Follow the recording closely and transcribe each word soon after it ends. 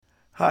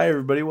Hi,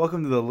 everybody.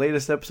 Welcome to the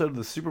latest episode of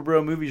the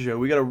SuperBro Movie Show.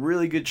 We got a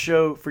really good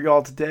show for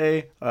y'all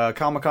today.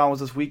 Comic-Con was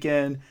this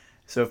weekend.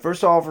 So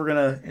first off, we're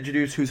going to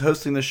introduce who's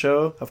hosting the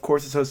show. Of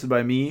course, it's hosted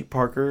by me,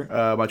 Parker.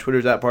 My Twitter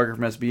is @Parker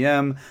from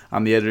SBM.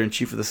 I'm the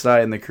editor-in-chief of the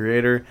site and the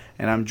creator.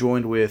 And I'm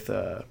joined with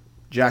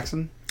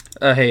Jackson.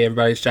 Hey,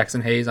 everybody. It's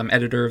Jackson Hayes. I'm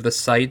editor of the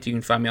site. You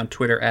can find me on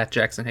Twitter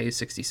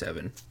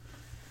 @JacksonHayes67.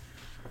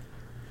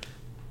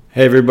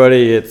 Hey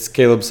everybody, it's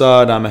Caleb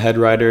Sod. I'm a head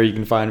writer. You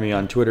can find me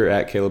on Twitter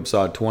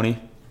 @CalebSod20.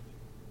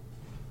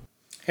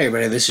 Hey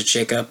everybody, this is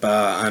Jacob.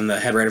 I'm the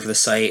head writer for the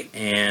site,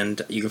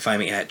 and you can find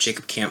me at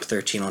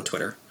JacobCamp13 on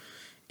Twitter.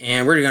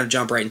 And we're going to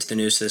jump right into the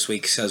news this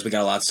week because we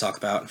got a lot to talk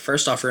about.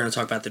 First off, we're going to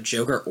talk about the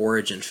Joker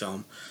origin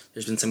film.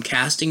 There's been some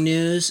casting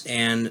news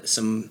and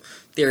some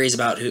theories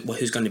about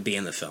who's going to be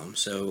in the film.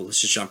 So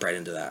let's just jump right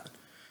into that.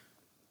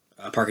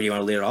 Parker, do you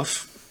want to lead it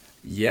off?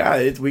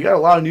 Yeah, we got a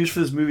lot of news for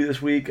this movie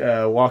this week.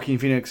 Joaquin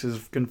Phoenix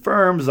is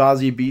confirmed.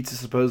 Zazie Beetz is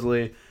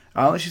supposedly,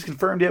 I don't think she's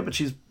confirmed yet, but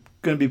she's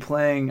going to be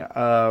playing,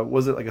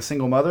 was it like a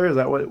single mother? Is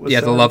that what it was?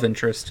 Yeah, said? the love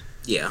interest.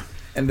 Yeah.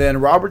 And then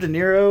Robert De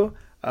Niro,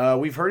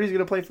 we've heard he's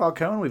going to play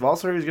Falcone. We've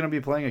also heard he's going to be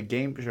playing a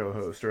game show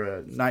host or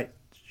a night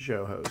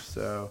show host.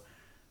 So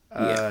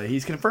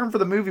he's confirmed for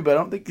the movie, but I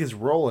don't think his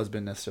role has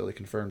been necessarily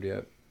confirmed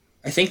yet.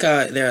 I think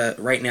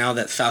right now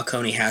that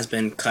Falcone has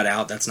been cut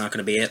out, that's not going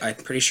to be it. I'm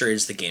pretty sure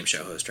he's the game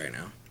show host right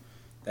now.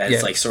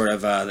 That's like sort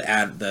of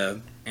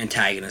the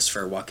antagonist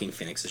for Joaquin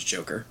Phoenix's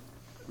Joker.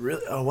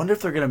 Really? I wonder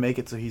if they're going to make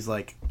it so he's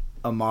like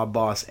a mob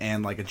boss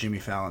and like a Jimmy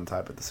Fallon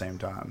type at the same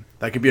time.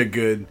 That could be a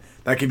good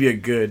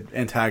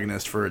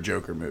antagonist for a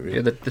Joker movie.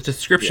 Yeah, the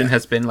description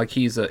has been like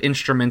he's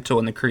instrumental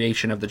in the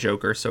creation of the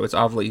Joker, so it's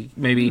obviously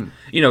maybe,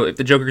 if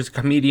the Joker's a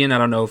comedian, I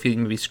don't know if he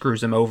maybe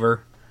screws him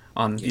over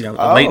on,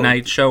 a late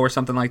night show or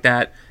something like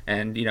that,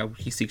 and,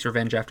 he seeks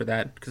revenge after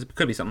that, because it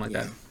could be something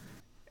like that.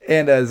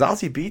 And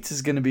Zazie Beetz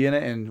is going to be in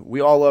it, and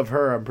we all love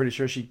her. I'm pretty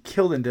sure she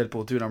killed in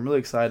Deadpool 2, and I'm really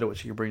excited what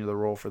she can bring to the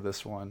role for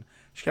this one.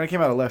 She kind of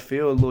came out of left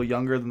field, a little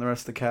younger than the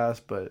rest of the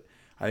cast, but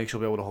I think she'll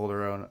be able to hold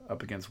her own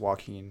up against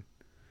Joaquin.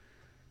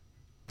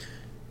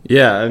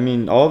 Yeah, I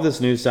mean, all of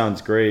this news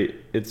sounds great.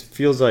 It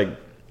feels like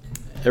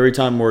every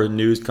time more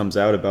news comes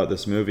out about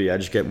this movie, I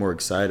just get more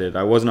excited.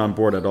 I wasn't on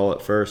board at all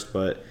at first,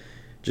 but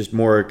just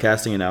more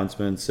casting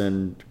announcements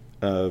and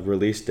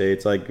release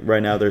dates. Like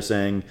right now they're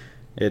saying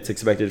it's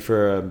expected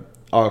for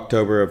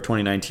October of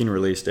 2019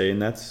 release date,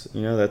 and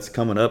that's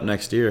coming up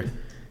next year.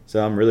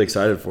 So I'm really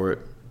excited for it.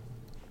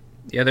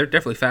 Yeah, they're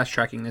definitely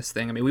fast-tracking this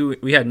thing. I mean,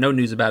 we had no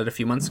news about it a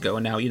few months ago,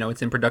 and now,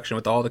 it's in production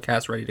with all the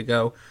cast ready to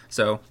go.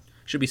 So,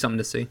 should be something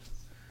to see.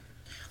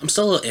 I'm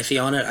still a little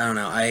iffy on it. I don't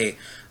know. I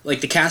like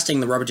the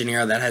casting, the Robert De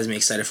Niro, that has me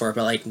excited for it.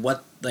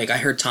 But I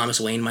heard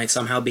Thomas Wayne might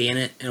somehow be in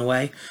it in a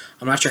way.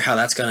 I'm not sure how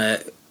that's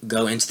gonna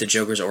go into the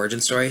Joker's origin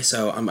story.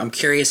 So I'm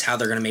curious how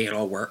they're gonna make it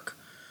all work.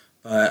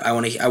 But I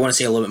want to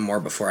see a little bit more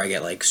before I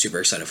get super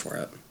excited for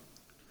it.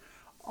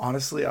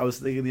 Honestly, I was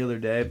thinking the other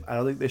day, I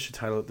don't think they should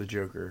title it The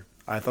Joker.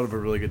 I thought of a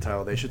really good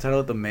title. They should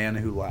title it The Man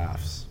Who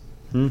Laughs.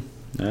 No,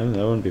 that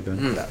wouldn't be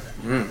bad.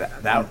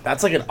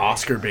 That's like an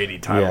Oscar baity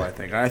title, Yeah. I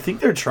think. I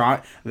think they're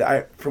trying.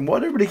 From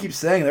what everybody keeps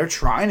saying, they're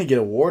trying to get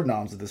award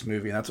noms with this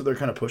movie, and that's what they're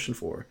kind of pushing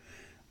for.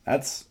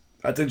 That's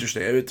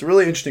interesting. It's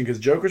really interesting because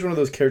Joker's one of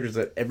those characters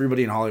that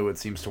everybody in Hollywood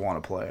seems to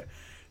want to play.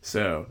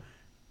 So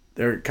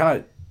they're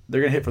gonna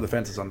hit for the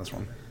fences on this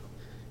one.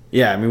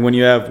 Yeah, I mean, when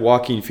you have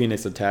Joaquin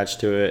Phoenix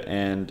attached to it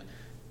and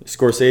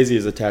Scorsese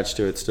is attached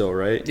to it still,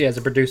 right? Yeah, as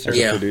a producer. As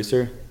a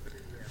producer.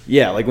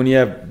 Yeah, like when you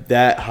have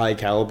that high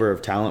caliber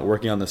of talent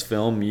working on this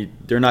film,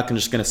 they're not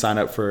just going to sign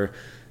up for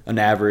an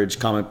average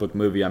comic book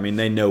movie. I mean,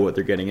 they know what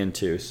they're getting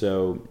into,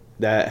 so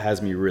that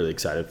has me really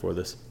excited for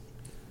this.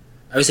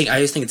 I always think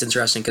it's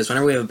interesting because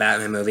whenever we have a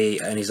Batman movie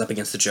and he's up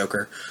against the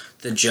Joker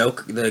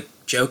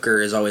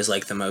is always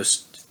like the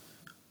most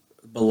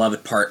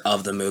beloved part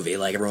of the movie.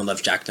 Like everyone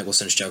loves Jack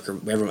Nicholson's Joker.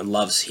 Everyone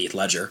loves Heath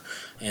Ledger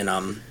in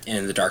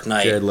The Dark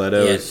Knight. Jared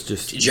Leto is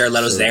just Jared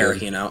Leto's so there,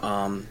 good.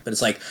 But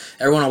it's like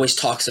everyone always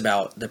talks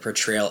about the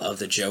portrayal of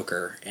the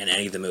Joker in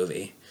any of the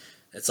movie.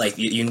 It's like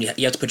you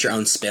have to put your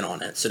own spin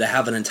on it. So to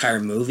have an entire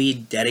movie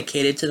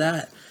dedicated to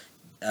that,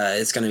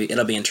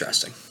 it'll be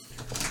interesting.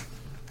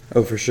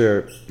 Oh, for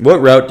sure.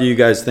 What route do you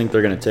guys think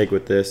they're going to take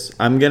with this?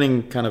 I'm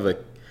getting kind of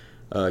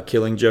a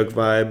Killing Joke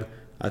vibe.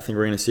 I think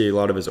we're going to see a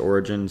lot of his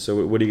origin.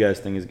 So what do you guys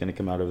think is going to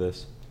come out of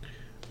this?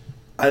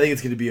 I think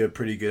it's going to be a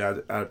pretty good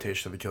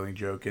adaptation of The Killing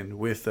Joke, and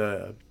with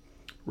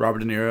Robert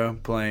De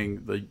Niro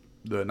playing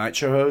the night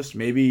show host,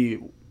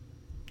 maybe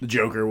the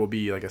Joker will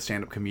be like a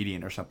stand-up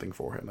comedian or something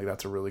for him. Like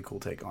that's a really cool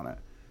take on it.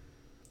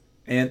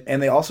 And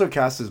they also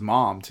cast his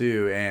mom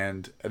too,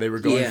 and they were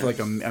going for like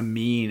a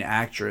mean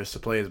actress to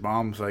play his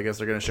mom. So I guess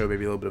they're going to show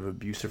maybe a little bit of an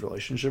abusive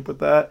relationship with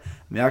that.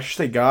 And the actress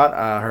they got,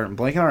 I'm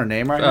blanking on her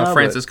name right now.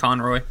 Frances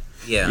Conroy.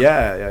 Yeah.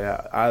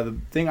 The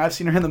thing I've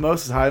seen her in the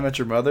most is How I Met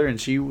Your Mother,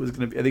 and she was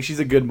gonna be. I think she's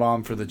a good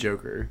mom for the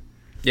Joker.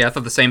 Yeah, I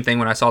thought the same thing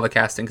when I saw the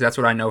casting, because that's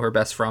what I know her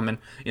best from, and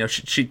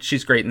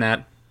she's great in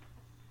that.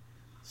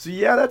 So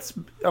yeah,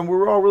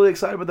 we're all really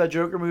excited about that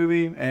Joker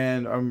movie,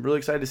 and I'm really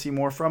excited to see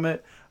more from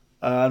it.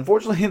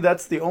 Unfortunately,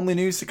 that's the only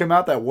news to come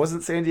out that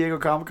wasn't San Diego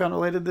Comic-Con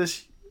related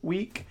this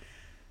week.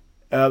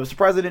 I was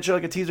surprised they didn't show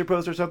like a teaser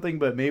post or something,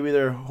 but maybe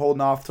they're holding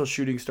off till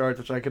shooting starts,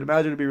 which I could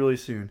imagine would be really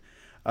soon.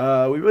 We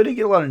really didn't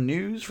get a lot of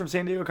news from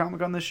San Diego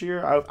Comic-Con this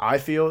year, I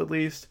feel at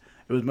least.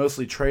 It was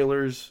mostly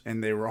trailers,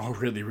 and they were all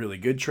really, really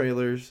good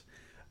trailers.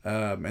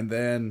 And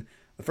then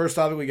the first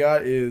topic we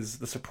got is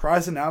the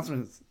surprise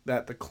announcement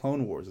that the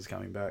Clone Wars is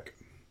coming back.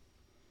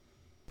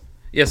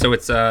 Yeah, so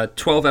it's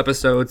 12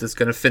 episodes. It's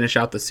going to finish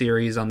out the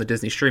series on the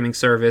Disney streaming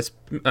service.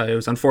 It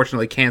was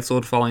unfortunately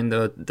canceled following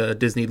the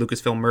Disney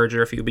Lucasfilm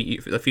merger a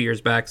few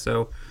years back.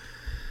 So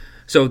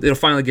it'll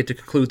finally get to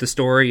conclude the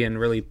story and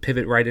really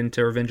pivot right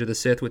into Revenge of the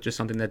Sith, which is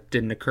something that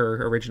didn't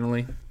occur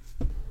originally.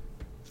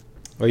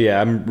 Oh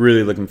yeah, I'm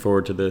really looking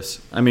forward to this.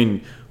 I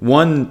mean,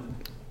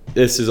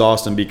 this is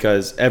awesome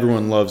because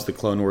everyone loves the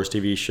Clone Wars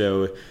TV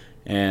show,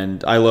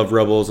 and I love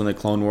Rebels and the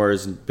Clone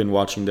Wars and been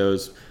watching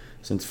those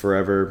since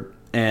forever.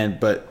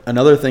 But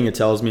another thing it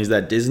tells me is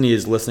that Disney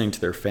is listening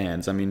to their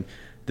fans. I mean,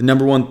 the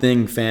number one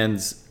thing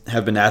fans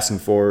have been asking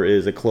for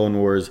is a Clone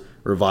Wars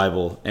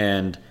revival,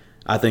 and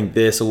I think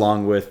this,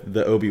 along with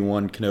the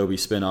Obi-Wan Kenobi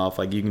spinoff,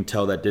 like you can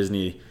tell that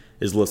Disney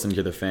is listening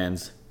to their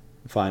fans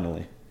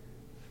finally.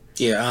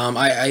 Yeah,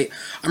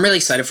 I'm really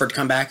excited for it to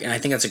come back, and I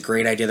think that's a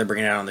great idea they're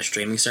bringing it out on the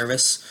streaming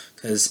service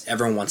because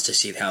everyone wants to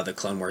see how the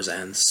Clone Wars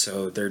ends.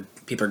 So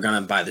people are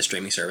gonna buy the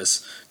streaming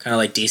service, kind of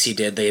like DC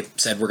did. They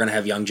said we're gonna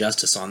have Young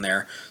Justice on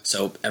there,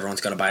 so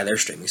everyone's gonna buy their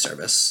streaming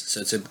service.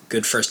 So it's a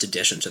good first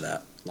addition to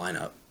that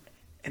lineup.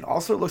 And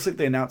also, it looks like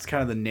they announced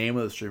kind of the name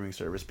of the streaming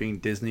service being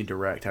Disney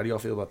Direct. How do y'all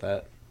feel about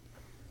that?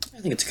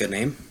 I think it's a good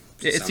name.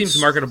 It seems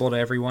marketable to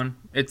everyone.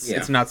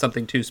 It's not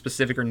something too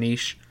specific or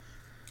niche.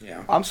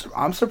 Yeah,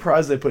 I'm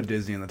surprised they put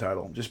Disney in the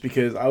title, just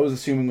because I was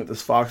assuming with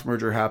this Fox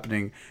merger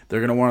happening,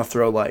 they're gonna want to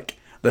throw like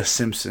The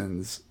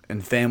Simpsons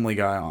and Family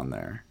Guy on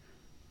there.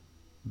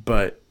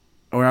 I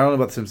don't know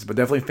about The Simpsons, but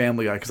definitely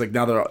Family Guy, because like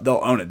now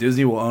they'll own it.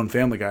 Disney will own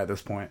Family Guy at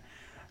this point.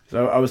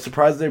 So I was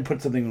surprised they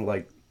put something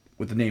like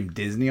with the name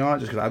Disney on it,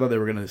 just because I thought they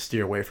were gonna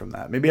steer away from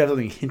that. Maybe have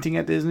something hinting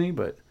at Disney,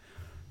 but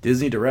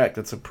Disney Direct,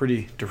 that's a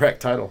pretty direct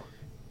title.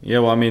 Yeah,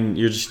 well, I mean,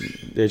 they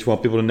just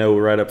want people to know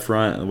right up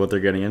front what they're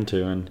getting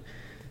into, and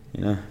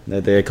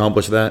that they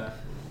accomplish that.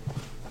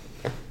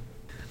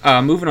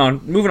 Moving on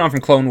from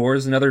Clone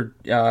Wars, another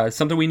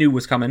something we knew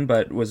was coming,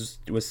 but was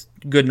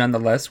good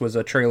nonetheless, was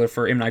a trailer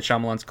for M. Night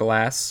Shyamalan's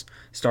Glass,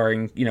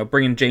 starring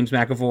bringing James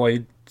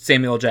McAvoy,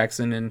 Samuel L.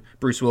 Jackson, and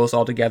Bruce Willis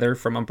all together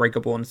from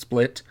Unbreakable and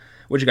Split.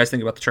 What did you guys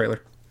think about the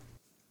trailer?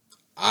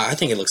 I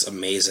think it looks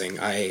amazing.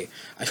 I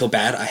feel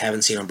bad I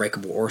haven't seen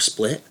Unbreakable or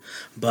Split,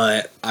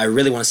 but I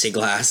really want to see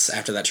Glass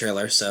after that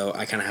trailer, so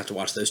I kind of have to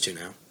watch those two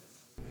now.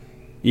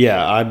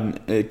 Yeah, I'm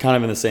kind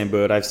of in the same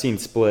boat. I've seen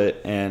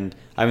Split, and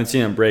I haven't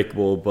seen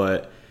Unbreakable,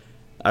 but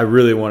I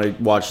really want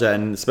to watch that,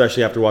 and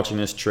especially after watching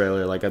this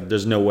trailer,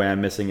 there's no way I'm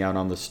missing out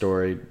on the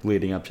story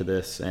leading up to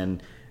this,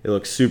 and it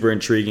looks super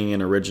intriguing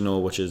and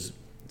original, which is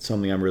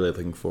something I'm really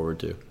looking forward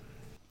to.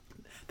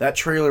 That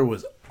trailer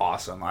was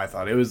awesome, I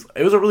thought. It was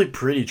a really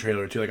pretty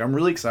trailer, too. I'm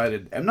really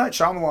excited. M. Night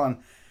Shyamalan,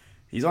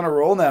 he's on a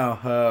roll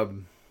now.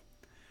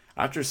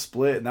 After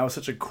Split, and that was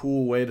such a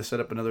cool way to set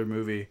up another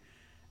movie.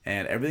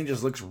 And everything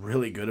just looks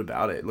really good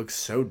about it. It looks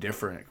so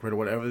different compared to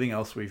what everything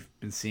else we've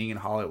been seeing in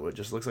Hollywood. It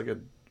just looks like a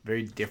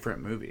very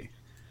different movie.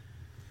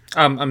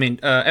 Everyone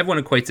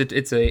equates it.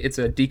 It's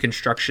a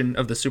deconstruction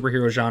of the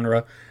superhero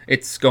genre.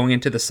 It's going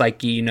into the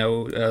psyche.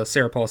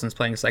 Sarah Paulson's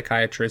playing a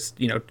psychiatrist.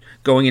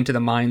 Going into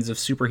the minds of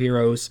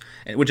superheroes,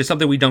 which is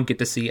something we don't get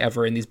to see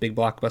ever in these big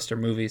blockbuster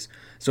movies.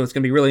 So it's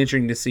going to be really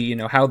interesting to see,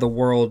 how the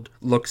world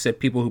looks at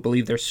people who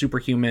believe they're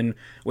superhuman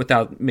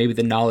without maybe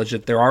the knowledge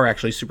that there are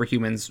actually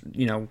superhumans,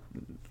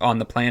 on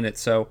the planet.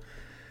 So,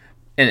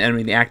 and I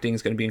mean, the acting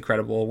is going to be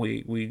incredible.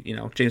 We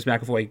James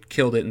McAvoy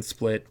killed it in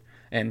Split.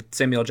 And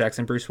Samuel L.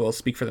 Jackson, Bruce Willis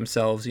speak for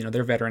themselves.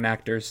 They're veteran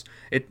actors.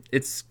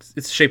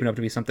 It's shaping up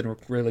to be something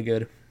really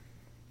good.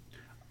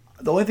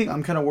 The only thing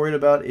I'm kind of worried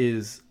about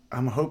is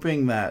I'm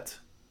hoping that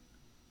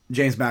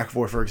James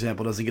McAvoy, for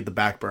example, doesn't get the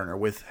back burner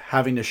with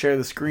having to share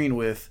the screen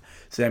with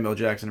Samuel L.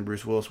 Jackson and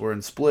Bruce Willis, where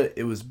in Split,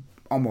 it was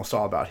almost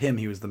all about him.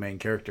 He was the main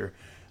character.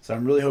 So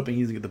I'm really hoping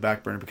he doesn't get the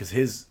back burner because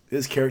his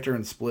character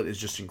in Split is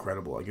just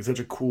incredible. He's such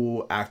a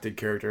cool acted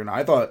character. And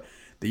I thought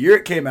the year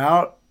it came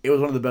out, it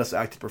was one of the best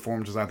acted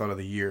performances I thought of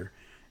the year.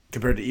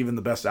 Compared to even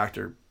the Best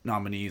Actor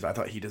nominees, I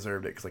thought he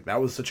deserved it because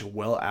that was such a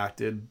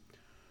well-acted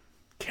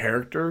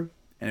character,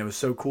 and it was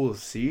so cool to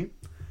see.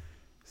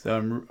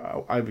 So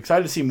I'm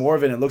excited to see more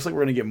of it, and it looks like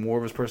we're going to get more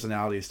of his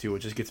personalities too,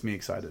 which just gets me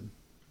excited.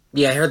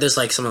 Yeah, I heard there's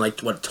something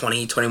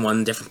 20,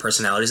 21 different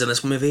personalities in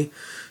this movie,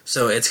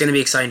 so it's going to be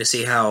exciting to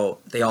see how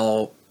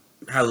the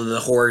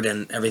Horde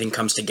and everything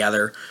comes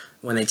together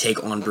when they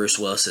take on Bruce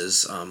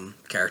Willis's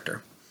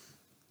character.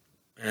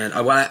 And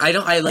I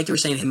like you were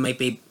saying he might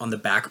be on the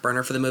back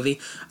burner for the movie.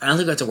 I don't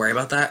think we have to worry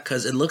about that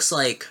because it looks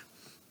like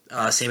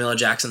Samuel L.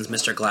 Jackson's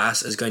Mr.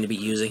 Glass is going to be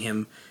using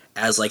him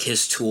as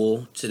his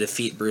tool to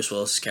defeat Bruce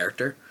Willis'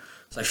 character.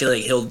 So I feel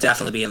like he'll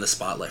definitely be in the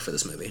spotlight for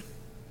this movie.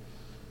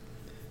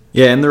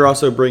 Yeah, and they're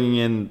also bringing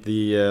in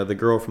the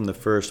girl from the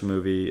first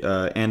movie,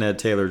 Anya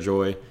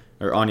Taylor-Joy.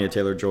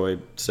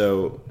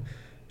 So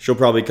she'll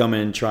probably come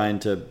in trying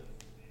to,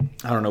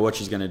 I don't know what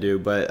she's going to do,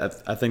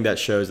 but I think that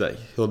shows that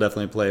he'll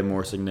definitely play a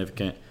more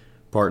significant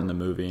part in the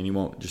movie, and he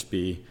won't just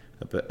be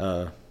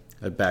a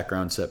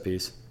background set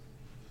piece.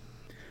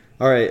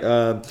 All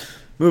right,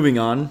 moving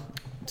on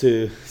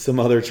to some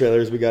other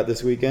trailers we got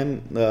this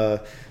weekend.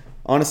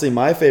 Honestly,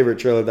 my favorite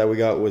trailer that we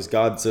got was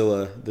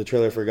Godzilla, the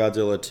trailer for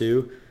Godzilla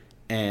 2.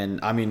 And,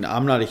 I mean,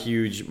 I'm not a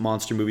huge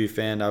monster movie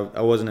fan. I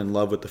wasn't in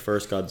love with the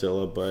first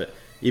Godzilla, but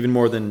even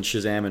more than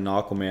Shazam and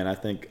Aquaman, I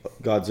think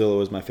Godzilla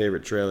was my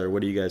favorite trailer.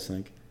 What do you guys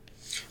think?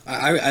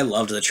 I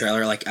loved the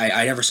trailer. Like,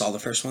 I never saw the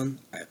first one.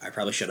 I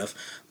probably should have.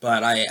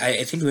 But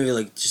I think the movie,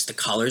 like, just the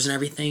colors and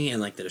everything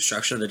and, like, the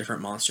destruction of the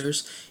different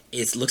monsters,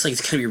 it looks like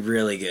it's going to be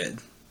really good.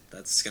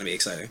 That's going to be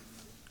exciting.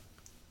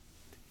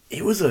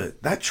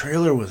 That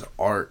trailer was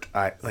art.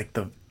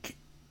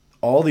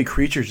 All the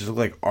creatures just look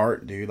like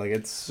art, dude. Like,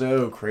 it's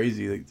so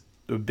crazy. Like,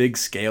 the big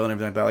scale and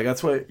everything like that. Like,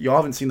 that's what... Y'all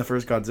haven't seen the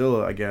first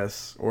Godzilla, I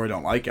guess. Or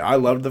don't like it. I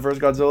loved the first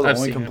Godzilla. The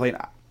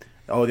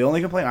only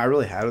complaint I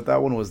really had with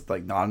that one was,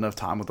 like, not enough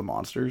time with the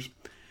monsters.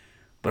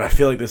 But I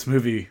feel like this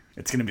movie,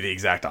 it's going to be the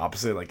exact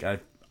opposite. Like,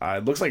 it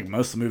looks like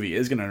most of the movie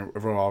is going to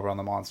revolve around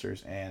the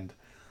monsters. And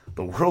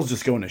the world's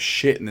just going to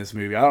shit in this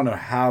movie. I don't know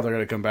how they're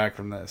going to come back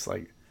from this.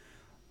 Like,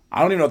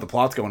 I don't even know what the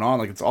plot's going on.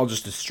 Like, it's all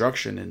just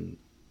destruction. And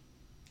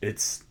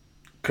it's...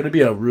 Could it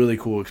be a really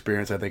cool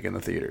experience, I think, in the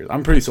theaters?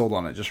 I'm pretty sold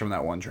on it just from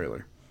that one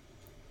trailer.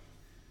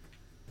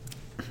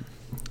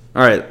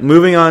 All right,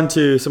 moving on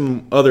to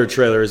some other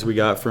trailers we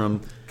got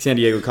from San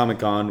Diego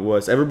Comic-Con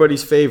was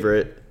everybody's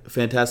favorite,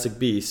 Fantastic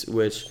Beasts,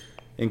 which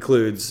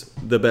includes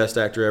the best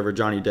actor ever,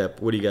 Johnny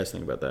Depp. What do you guys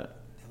think about that?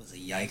 That was a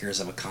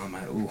yikers of a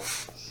comment.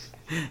 Oof.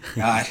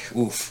 God,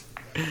 oof.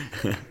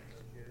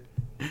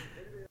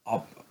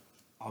 I'll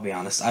be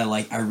honest.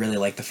 I really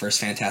like the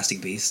first Fantastic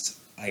Beast.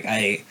 Like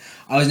I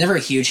was never a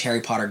huge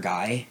Harry Potter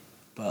guy,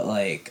 but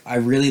like I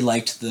really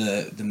liked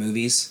the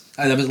movies.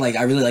 I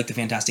really liked the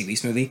Fantastic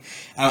Beasts movie.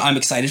 I'm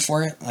excited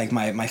for it. Like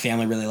my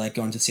family really liked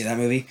going to see that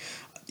movie.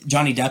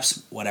 Johnny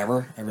Depp's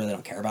whatever. I really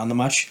don't care about him that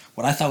much.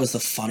 What I thought was the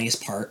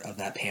funniest part of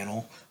that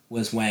panel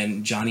was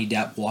when Johnny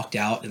Depp walked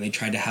out and they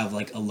tried to have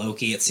like a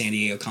Loki at San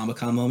Diego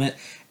Comic-Con moment,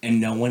 and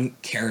no one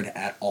cared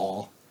at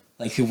all.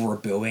 Like people were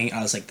booing.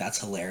 I was like, that's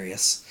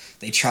hilarious.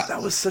 That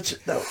was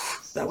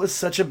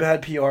such a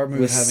bad PR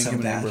move having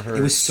him in Amber Heard.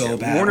 It was so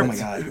bad. Oh my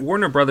god.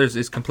 Warner Brothers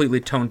is completely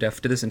tone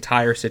deaf to this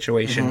entire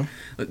situation.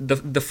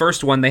 Mm-hmm. The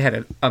first one, they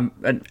had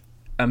an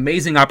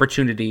amazing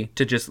opportunity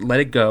to just let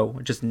it go,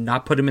 just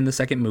not put him in the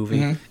second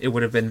movie. Mm-hmm. It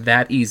would have been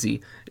that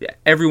easy.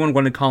 Everyone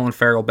wanted Colin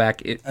Farrell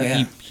back.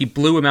 He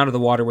blew him out of the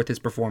water with his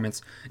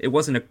performance. It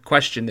wasn't a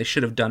question. They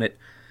should have done it.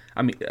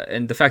 I mean,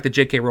 and the fact that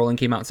J.K. Rowling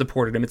came out and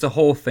supported him, it's a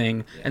whole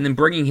thing. Yeah. And then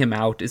bringing him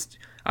out is,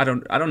 I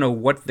don't know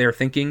what they're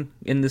thinking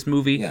in this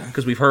movie,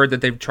 because we've heard that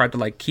they've tried to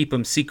like keep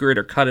him secret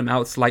or cut him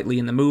out slightly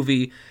in the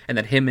movie, and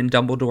that him and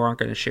Dumbledore aren't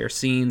going to share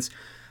scenes.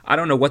 I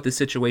don't know what the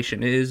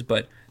situation is,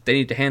 but they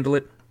need to handle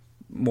it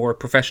more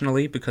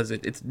professionally because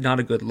it's not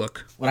a good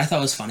look. What I thought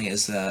was funny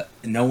is that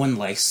no one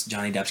likes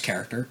Johnny Depp's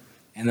character,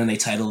 and then they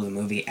titled the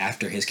movie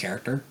after his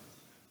character.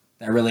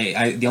 That really,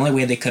 the only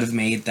way they could have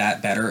made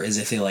that better is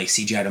if they like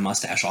CGI'd a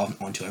mustache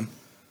onto him,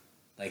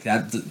 like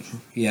that.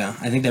 Yeah,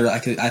 I think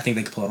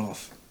they could pull it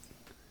off.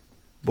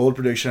 Bold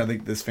prediction: I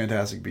think this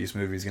Fantastic Beasts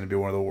movie is going to be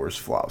one of the worst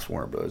flops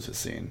Warner Bros. Has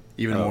seen,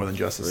 even more than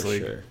Justice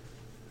League. Sure.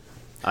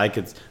 I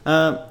could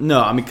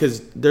no, I mean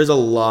because there's a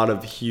lot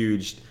of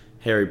huge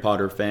Harry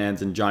Potter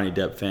fans and Johnny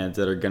Depp fans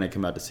that are going to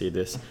come out to see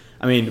this.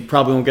 I mean, it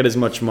probably won't get as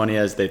much money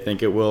as they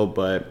think it will,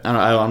 but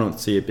I don't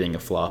see it being a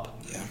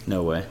flop. Yeah.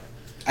 No way.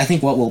 I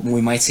think what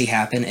we might see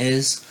happen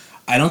is,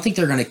 I don't think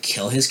they're going to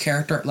kill his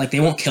character. Like,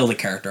 they won't kill the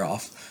character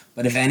off.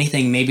 But if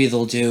anything, maybe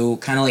they'll do,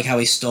 kind of like how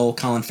he stole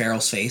Colin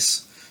Farrell's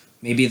face,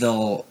 maybe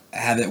they'll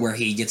have it where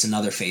he gets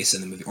another face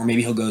in the movie. Or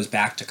maybe he'll goes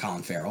back to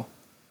Colin Farrell.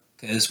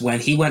 Because when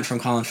he went from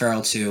Colin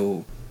Farrell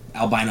to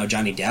albino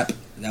Johnny Depp,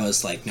 that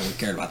was like, no one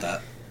cared about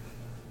that.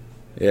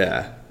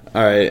 Yeah.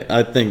 All right.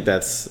 I think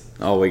that's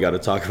all we got to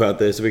talk about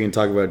this. We can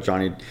talk about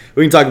Johnny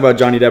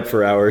Depp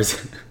for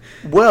hours.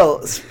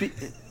 Well,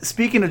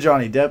 speaking of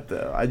Johnny Depp,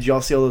 though, did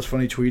y'all see all those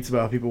funny tweets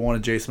about how people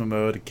wanted Jason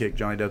Momoa to kick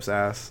Johnny Depp's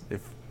ass?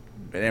 If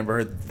Amber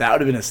Heard, that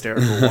would have been a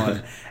hysterical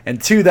one.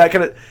 And two, that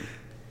kind of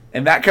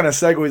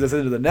segues us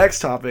into the next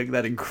topic,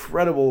 that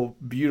incredible,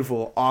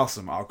 beautiful,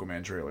 awesome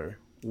Aquaman trailer.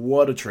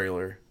 What a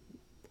trailer.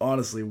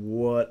 Honestly,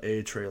 what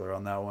a trailer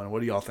on that one. What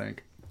do y'all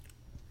think?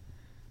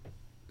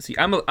 See,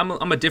 I'm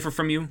a differ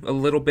from you a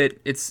little bit.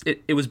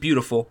 It was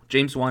beautiful.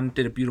 James Wan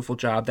did a beautiful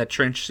job. That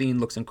trench scene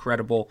looks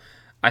incredible.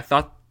 I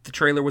thought the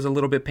trailer was a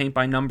little bit paint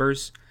by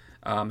numbers,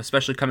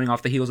 especially coming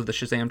off the heels of the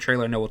Shazam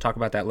trailer. I know we'll talk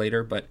about that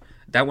later, but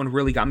that one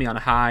really got me on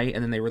a high,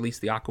 and then they released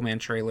the Aquaman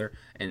trailer,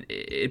 and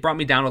it brought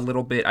me down a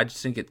little bit. I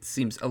just think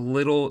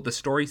the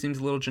story seems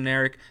a little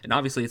generic, and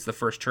obviously it's the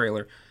first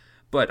trailer,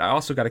 but I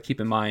also got to keep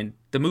in mind,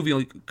 the movie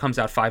only comes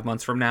out 5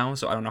 months from now,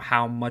 so I don't know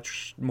how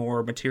much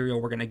more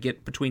material we're going to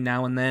get between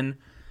now and then.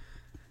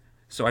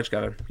 So I just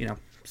gotta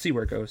see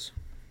where it goes.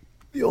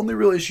 The only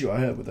real issue I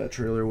had with that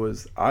trailer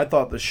was I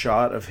thought the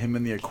shot of him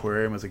in the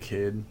aquarium as a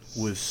kid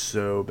was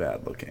so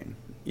bad looking.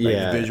 Like,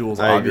 Yeah, the visuals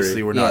I obviously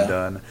agree. were not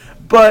done.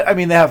 But, I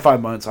mean, they have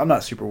 5 months. I'm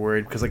not super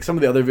worried because, like, some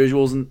of the other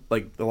visuals, and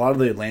like, a lot of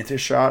the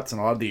Atlantis shots and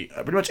a lot of the...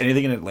 pretty much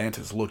anything in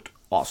Atlantis looked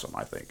awesome,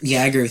 I think.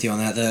 Yeah, I agree with you on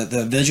that.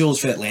 The visuals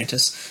for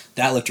Atlantis,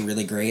 that looked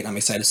really great. I'm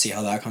excited to see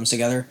how that comes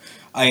together.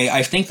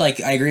 I think,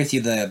 like, I agree with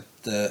you,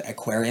 the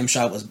aquarium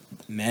shot was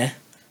meh.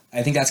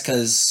 I think that's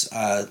because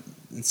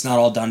it's not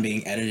all done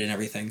being edited and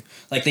everything.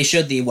 Like, they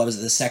showed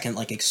the second,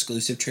 like,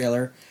 exclusive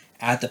trailer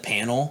at the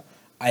panel,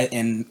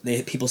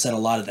 people said a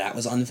lot of that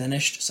was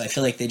unfinished, so I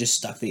feel like they just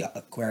stuck the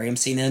aquarium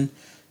scene in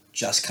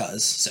just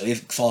cause. So it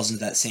falls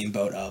into that same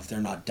boat of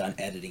they're not done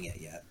editing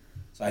it yet.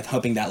 So I'm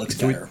hoping that looks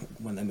better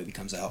when the movie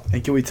comes out.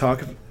 And can we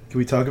talk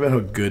about how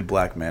good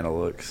Black Manta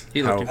looks?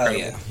 He looked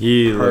incredible. Oh, yeah.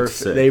 He looks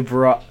sick.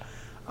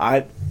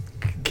 I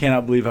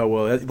cannot believe how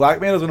well...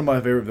 Black Manta is one of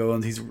my favorite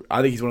villains.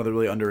 I think he's one of the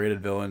really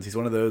underrated villains. He's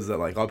one of those that,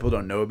 like, a lot of people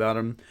don't know about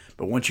him,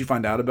 but once you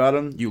find out about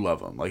him, you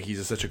love him. Like, he's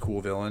just such a cool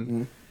villain.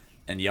 Mm-hmm.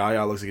 And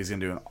Yaya looks like he's going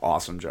to do an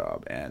awesome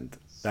job. And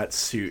that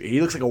suit,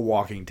 he looks like a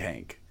walking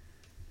tank.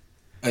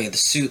 Oh, yeah, the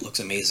suit looks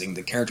amazing.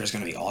 The character is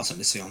going to be awesome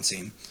to see on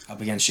scene up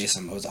against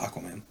Jason Momoa's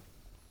Aquaman.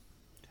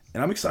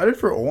 And I'm excited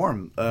for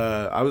Orm.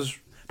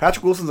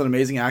 Patrick Wilson's an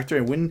amazing actor,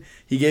 and when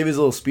he gave his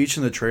little speech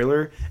in the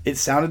trailer, it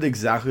sounded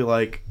exactly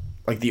like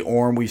the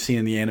Orm we've seen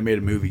in the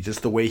animated movie,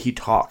 just the way he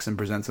talks and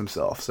presents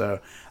himself. So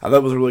I thought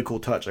it was a really cool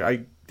touch. Like, I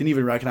didn't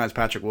even recognize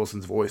Patrick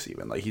Wilson's voice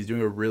even. Like, he's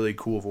doing a really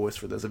cool voice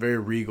for this, a very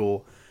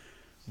regal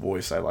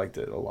voice. I liked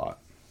it a lot.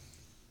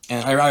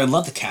 And I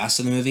love the cast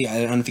of the movie.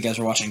 I don't know if you guys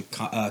were watching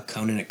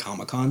Conan at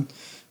Comic-Con,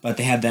 but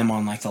they had them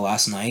on, like, the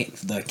last night,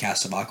 the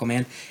cast of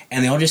Aquaman,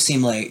 and they all just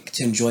seem like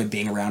to enjoy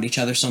being around each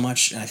other so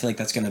much, and I feel like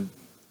that's going to,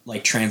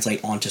 like,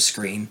 translate onto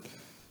screen,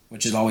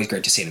 which is always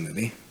great to see in a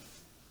movie.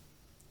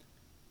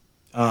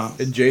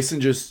 And Jason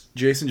just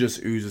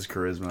oozes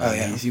charisma. Oh,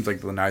 yeah. He seems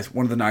like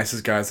one of the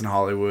nicest guys in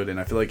Hollywood, and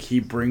I feel like he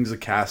brings a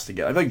cast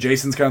together. I feel like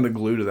Jason's kind of the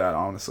glue to that,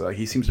 honestly. Like,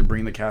 he seems to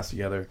bring the cast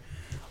together.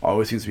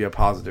 Always seems to be a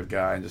positive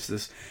guy, and just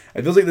this.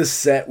 It feels like this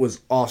set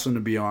was awesome to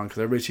be on because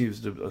everybody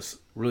seems to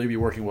really be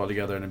working well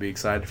together and to be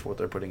excited for what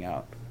they're putting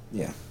out.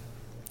 Yeah.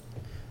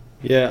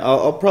 Yeah,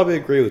 I'll probably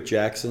agree with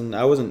Jackson.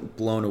 I wasn't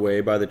blown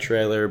away by the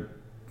trailer,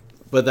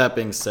 but that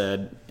being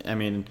said, I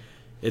mean,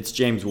 it's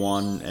James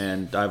Wan,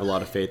 and I have a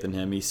lot of faith in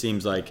him. He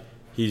seems like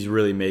he's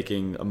really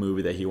making a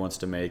movie that he wants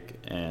to make,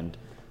 and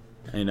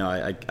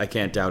I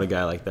can't doubt a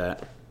guy like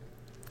that.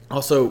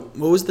 Also,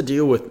 what was the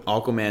deal with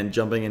Aquaman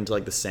jumping into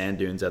like the sand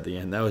dunes at the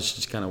end? That was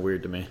just kind of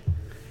weird to me.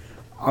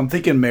 I'm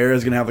thinking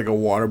Mara's gonna have like a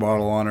water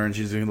bottle on her, and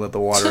she's gonna let the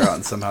water out,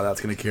 and somehow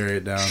that's gonna carry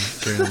them down.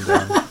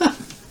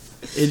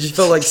 It just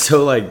felt like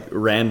so like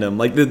random.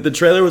 Like the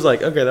trailer was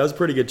like, okay, that was a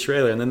pretty good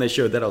trailer, and then they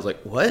showed that. I was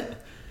like, what?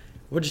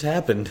 What just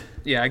happened?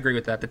 Yeah, I agree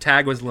with that. The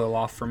tag was a little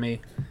off for me.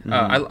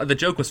 The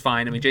joke was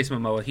fine. I mean,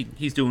 Jason Momoa,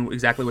 he's doing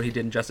exactly what he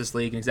did in Justice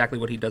League and exactly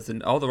what he does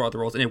in all the other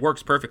roles, and it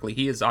works perfectly.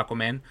 He is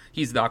Aquaman.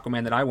 He's the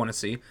Aquaman that I want to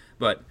see.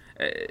 But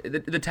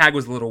the tag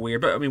was a little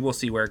weird. But I mean, we'll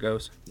see where it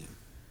goes. Yeah.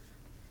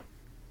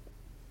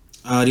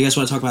 Do you guys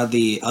want to talk about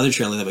the other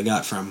trailer that we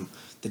got from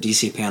the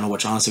DC panel,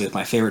 which honestly was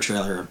my favorite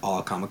trailer of all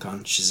of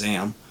Comic-Con,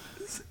 Shazam?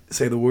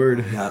 Say the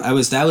word. Yeah,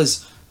 that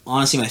was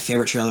honestly my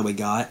favorite trailer we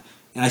got.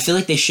 And I feel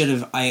like they should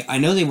have... I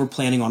know they were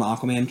planning on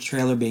Aquaman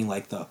trailer being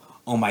like the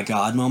oh my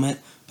god moment,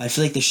 but I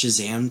feel like the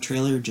Shazam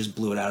trailer just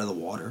blew it out of the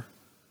water.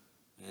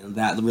 And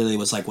that really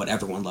was like what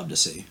everyone loved to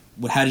see.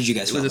 How did you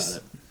guys feel about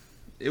it?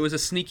 It was a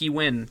sneaky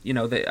win.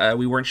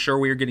 We weren't sure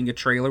we were getting a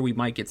trailer. We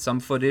might get some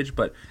footage,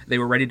 but they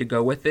were ready to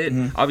go with it.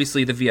 Mm-hmm.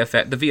 Obviously, the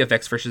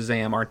VFX for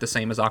Shazam aren't the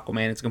same as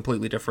Aquaman. It's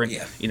completely different.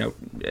 Yeah.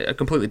 A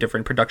completely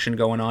different production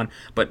going on.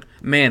 But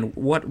man,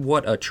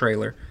 what a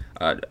trailer!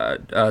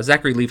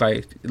 Zachary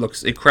Levi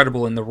looks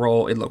incredible in the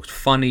role. It looked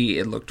funny.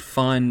 It looked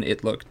fun.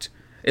 It looked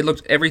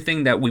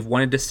everything that we've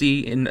wanted to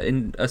see in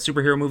a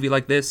superhero movie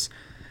like this.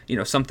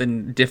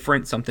 Something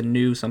different, something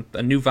new,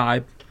 a new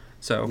vibe.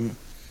 So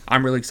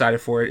I'm really excited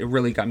for it. It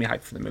really got me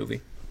hyped for the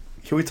movie.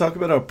 Can we talk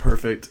about how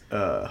perfect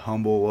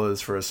Humble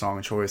was for a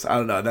song choice? I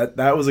don't know.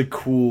 That was a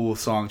cool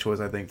song choice,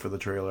 I think, for the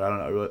trailer. I don't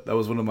know. That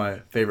was one of my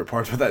favorite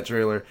parts of that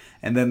trailer.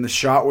 And then the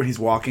shot where he's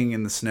walking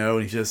in the snow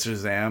and he's just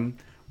Shazam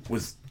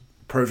was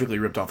perfectly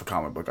ripped off a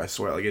comic book, I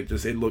swear. Like,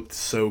 it looked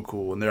so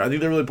cool. And I think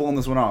they're really pulling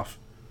this one off.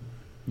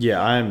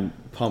 Yeah, I'm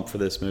pumped for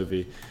this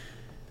movie.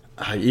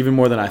 Even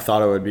more than I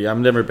thought it would be. I've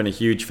never been a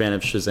huge fan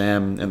of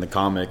Shazam in the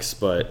comics,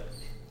 but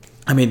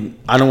I mean,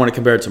 I don't want to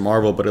compare it to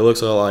Marvel, but it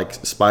looks a lot like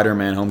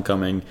Spider-Man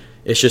Homecoming.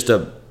 It's just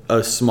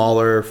a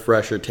smaller,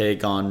 fresher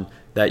take on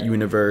that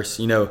universe.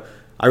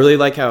 I really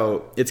like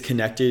how it's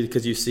connected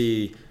because you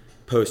see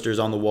posters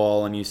on the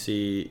wall and you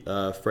see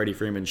Freddie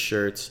Freeman's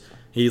shirts.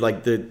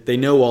 They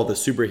know all the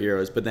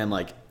superheroes, but then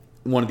like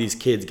one of these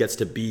kids gets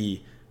to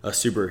be a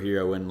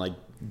superhero and like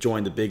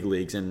join the big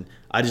leagues, and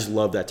I just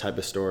love that type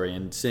of story.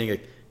 And seeing a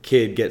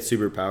kid get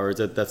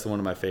superpowers, that's one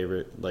of my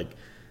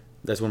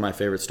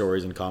favorite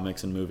stories in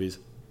comics and movies.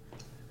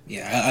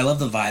 Yeah, I love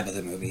the vibe of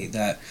the movie.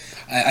 That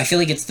I feel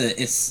like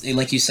it's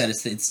like you said,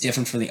 it's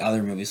different from the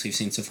other movies we've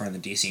seen so far in the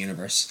DC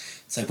universe.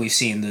 It's like we've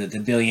seen the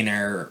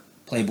billionaire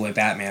playboy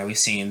Batman, we've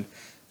seen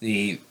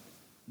the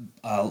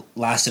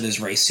last of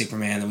his race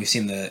Superman, and we've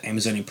seen the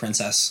Amazonian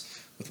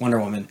princess with Wonder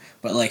Woman.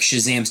 But like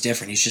Shazam's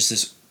different. He's just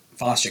this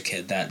foster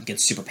kid that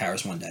gets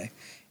superpowers one day,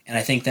 and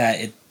I think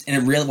that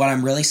what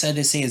I'm really excited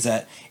to see is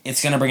that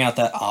it's going to bring out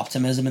that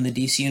optimism in the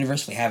DC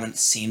universe we haven't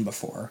seen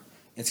before.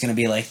 It's going to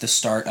be like the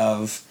start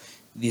of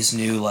this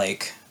new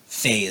like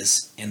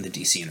phase in the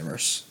DC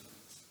universe.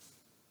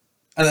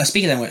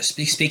 Speaking of which,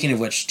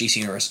 DC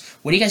universe,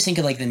 what do you guys think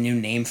of like the new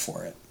name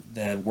for it,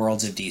 the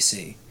Worlds of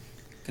DC?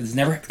 Because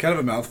it's kind of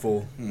a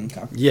mouthful.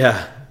 Okay.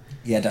 Yeah,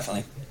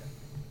 definitely.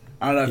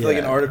 I don't know. I feel like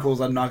in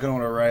articles, I'm not gonna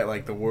want to write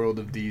like the World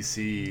of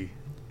DC,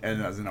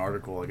 and as an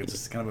article, like it's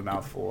just kind of a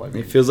mouthful. I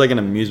mean, it feels like an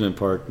amusement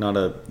park, not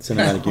a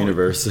cinematic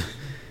universe.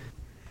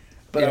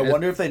 But I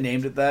wonder if they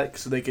named it that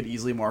so they could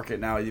easily market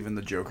now even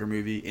the Joker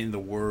movie in the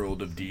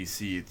world of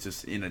DC. It's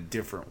just in a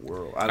different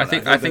world. I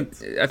think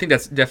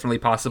that's definitely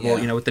possible.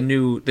 Yeah. With the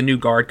new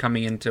guard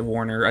coming into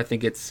Warner, I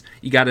think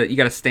you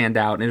gotta stand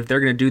out. And if they're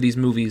gonna do these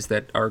movies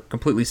that are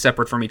completely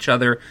separate from each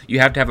other, you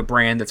have to have a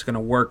brand that's gonna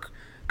work.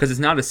 Because it's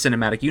not a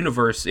cinematic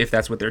universe if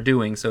that's what they're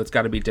doing, so it's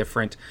got to be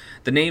different.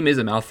 The name is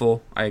a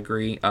mouthful. I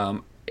agree.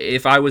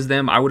 If I was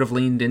them, I would have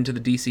leaned into the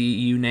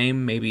DCEU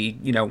name maybe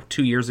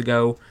 2 years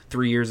ago,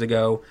 3 years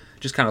ago.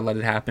 Just kind of let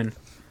it happen.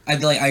 I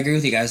agree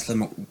with you guys.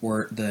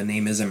 The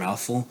name is a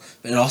mouthful,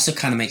 but it also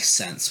kind of makes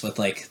sense with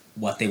like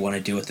what they want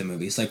to do with the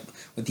movies. Like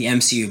with the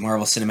MCU,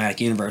 Marvel Cinematic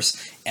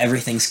Universe,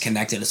 everything's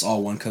connected. It's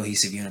all one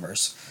cohesive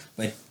universe.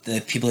 But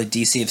the people at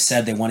DC have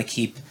said they want to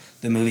keep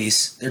the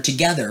movies. They're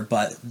together,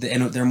 but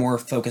they're more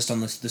focused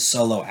on the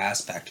solo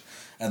aspect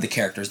of the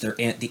characters. They're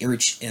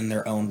each in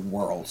their own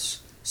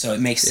worlds, so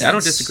it makes sense. I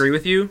don't disagree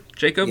with you,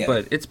 Jacob,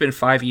 but it's been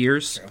 5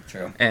 years,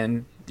 True.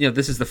 And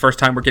this is the first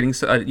time we're getting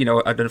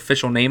an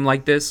official name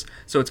like this,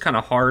 so it's kind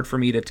of hard for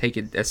me to take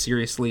it as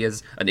seriously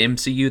as an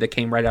MCU that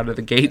came right out of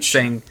the gate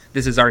saying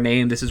this is our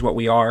name, this is what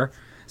we are.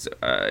 So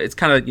it's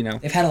kind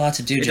of they've had a lot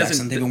to do,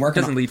 Jackson. They've been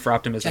working. Doesn't lead for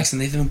optimism. Jackson,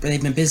 they've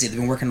been busy. They've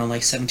been working on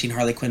like 17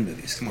 Harley Quinn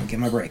movies. Come on,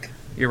 give them a break.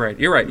 You're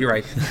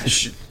right.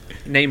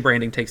 Name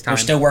branding takes time. We're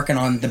still working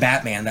on the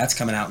Batman. That's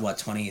coming out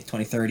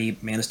 2030.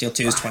 Man of Steel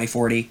 2 is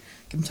 2040.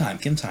 Give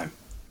them time.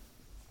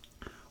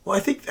 Well, I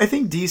think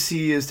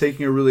DC is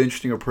taking a really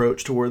interesting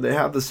approach to where they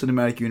have the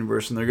cinematic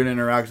universe and they're going to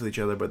interact with each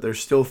other, but they're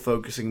still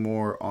focusing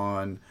more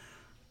on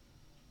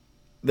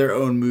their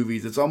own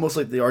movies. It's almost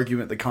like the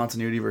argument, the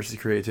continuity versus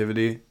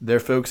creativity. They're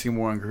focusing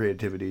more on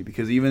creativity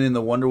because even in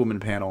the Wonder Woman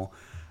panel,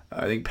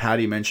 I think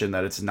Patty mentioned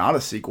that it's not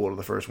a sequel to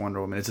the first Wonder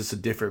Woman. It's just a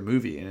different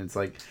movie, and it's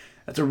like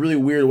that's a really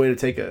weird way to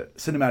take a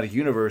cinematic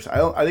universe.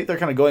 I think they're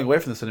kind of going away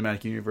from the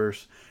cinematic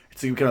universe.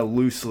 It's kind of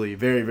loosely,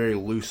 very very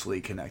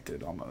loosely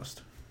connected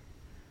almost.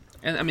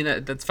 And I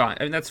mean that's fine.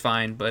 That's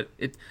fine, but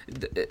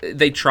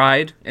they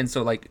tried, and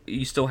so like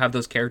you still have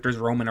those characters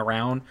roaming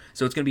around.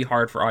 So it's gonna be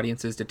hard for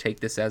audiences to take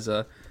this as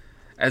a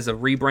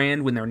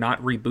rebrand when they're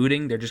not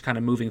rebooting. They're just kind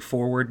of moving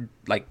forward.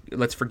 Like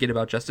let's forget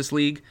about Justice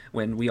League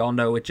when we all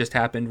know it just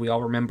happened. We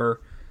all remember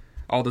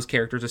all those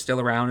characters are still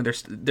around, and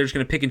they're just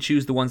gonna pick and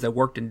choose the ones that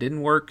worked and didn't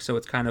work. So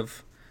it's kind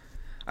of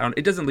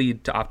it doesn't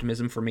lead to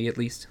optimism for me at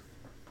least.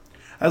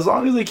 As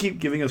long as they keep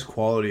giving us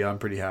quality, I'm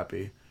pretty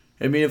happy.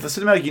 I mean, if the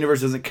cinematic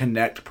universe doesn't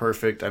connect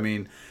perfect, I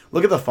mean,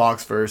 look at the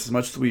Foxverse. As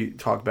much as we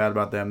talk bad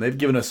about them, they've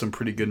given us some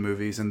pretty good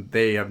movies, and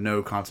they have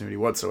no continuity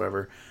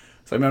whatsoever.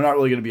 So, I mean, I'm not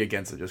really going to be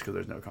against it just because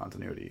there's no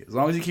continuity. As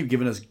long as you keep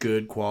giving us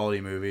good quality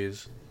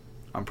movies,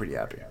 I'm pretty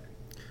happy.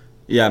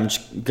 Yeah, I'm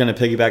just going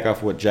to piggyback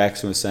off what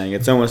Jackson was saying.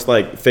 It's almost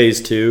like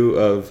phase 2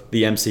 of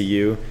the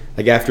MCU.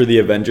 Like, after the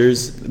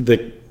Avengers,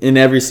 in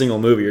every single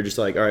movie, you're just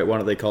like, all right, why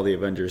don't they call the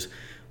Avengers?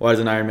 Why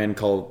doesn't Iron Man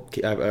call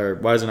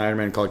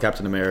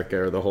Captain America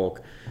or the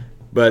Hulk?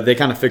 But they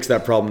kind of fixed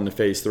that problem in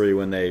phase 3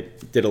 when they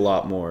did a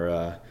lot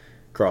more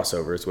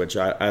crossovers, which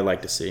I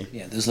like to see.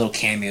 Yeah, those little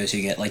cameos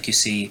you get, like you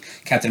see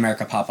Captain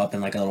America pop up in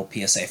like a little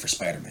PSA for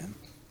Spider-Man.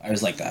 I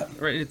always like that.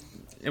 Right,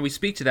 and we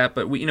speak to that,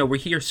 but we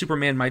hear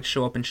Superman might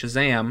show up in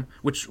Shazam,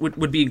 which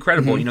would be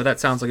incredible. Mm-hmm. That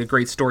sounds like a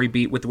great story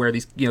beat with where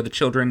these the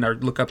children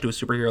look up to a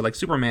superhero like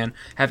Superman.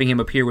 Having him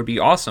appear would be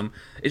awesome.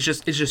 It's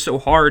just so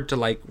hard to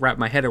like wrap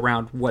my head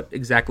around what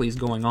exactly is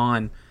going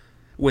on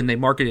when they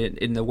market it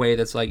in the way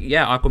that's like,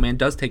 yeah, Aquaman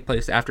does take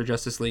place after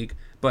Justice League,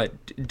 but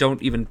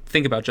don't even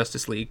think about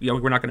Justice League.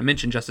 We're not going to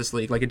mention Justice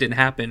League like it didn't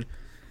happen.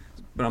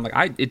 But I'm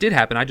like, it did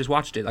happen. I just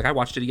watched it. Like I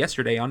watched it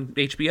yesterday on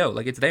HBO.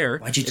 Like it's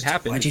there. It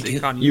happened. Why'd you do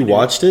that? You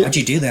watched it? Why'd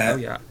you do that? Oh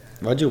yeah.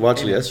 Why'd you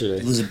watch it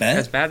yesterday? Lose a bet?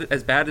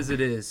 As bad as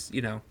it is,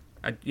 you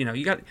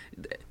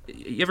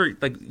ever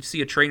like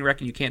see a train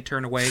wreck and you can't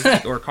turn away,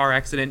 or a car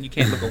accident, you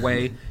can't look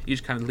away. You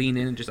just kind of lean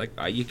in and just like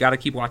you got to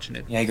keep watching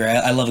it. Yeah, I agree.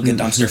 I love a good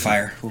dumpster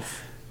fire.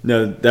 Oof.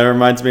 No, that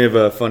reminds me of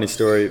a funny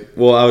story.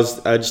 Well,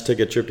 I just took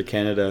a trip to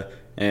Canada,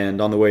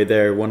 and on the way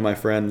there, one of my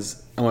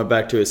friends, I went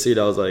back to his seat.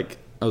 I was like,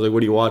 what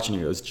are you watching?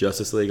 He goes,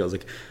 Justice League. I was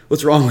like,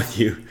 what's wrong with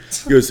you?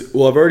 He goes,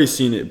 well, I've already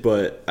seen it,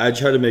 but I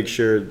try to make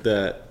sure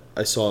that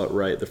I saw it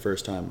right the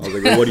first time. I was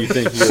like, well, what do you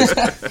think? He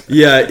goes,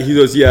 yeah. He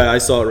goes, yeah, I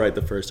saw it right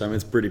the first time.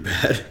 It's pretty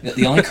bad.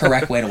 The only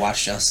correct way to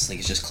watch Justice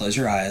League is just close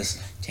your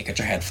eyes, take out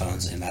your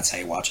headphones, and that's how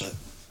you watch it.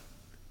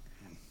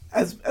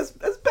 As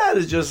bad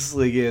as Justice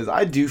League is,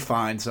 I do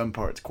find some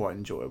parts quite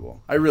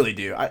enjoyable. I really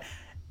do.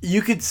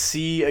 You could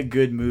see a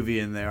good movie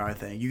in there. I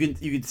think you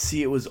could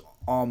see it was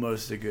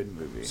almost a good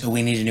movie. So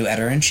we need a new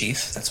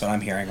editor-in-chief. That's what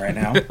I'm hearing right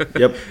now.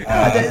 Yep.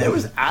 There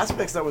was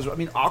aspects that was. I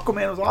mean,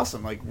 Aquaman was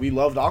awesome. Like we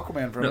loved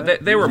Aquaman for a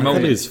minute. There were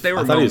moments. There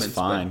were I thought he moments. was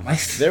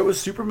fine. There was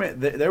Superman.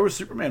 There were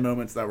Superman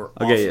moments that were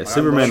Okay, yeah, awesome.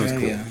 Superman was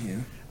cool. Yeah.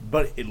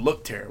 But it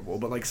looked terrible.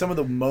 But like some of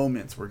the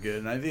moments were good,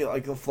 and I feel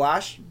like the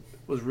Flash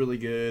was really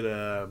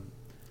good.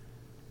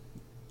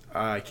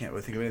 I can't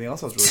really think of anything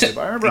else that was really good.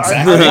 But I remember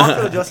Exactly. I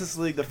watched the Justice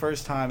League the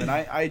first time, and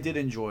I did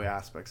enjoy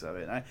aspects of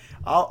it. And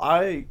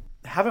I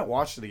haven't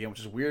watched it again, which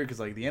is weird because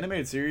like the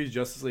animated series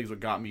Justice League is what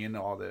got me into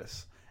all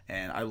this.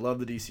 And I love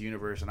the DC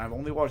universe, and I've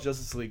only watched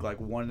Justice League like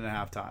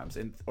 1.5 times,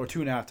 or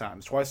 2.5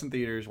 times, twice in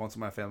theaters, once with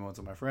my family, once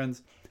with my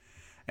friends,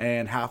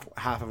 and half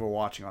of it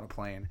watching on a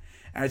plane.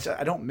 And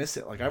I don't miss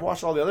it. Like I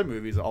watch all the other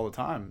movies all the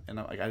time, and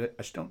I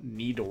just don't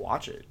need to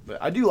watch it.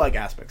 But I do like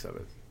aspects of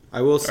it.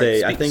 I will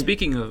say, I think.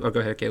 Speaking of,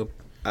 go ahead, Caleb.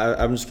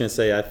 I'm just gonna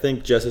say, I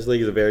think Justice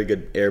League is a very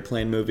good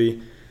airplane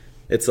movie.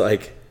 It's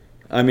like,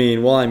 I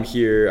mean, while I'm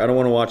here, I don't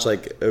want to watch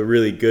like a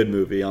really good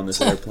movie on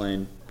this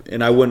airplane,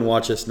 and I wouldn't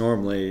watch this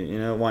normally. You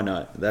know, why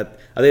not? I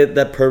think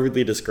that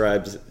perfectly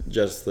describes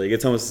Justice League.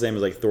 It's almost the same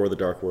as like Thor: The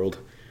Dark World.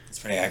 It's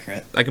pretty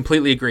accurate. I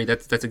completely agree.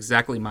 That's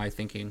exactly my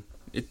thinking.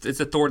 It's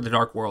a Thor: The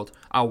Dark World.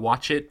 I'll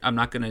watch it. I'm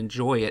not gonna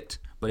enjoy it,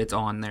 but it's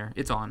on there.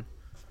 It's on.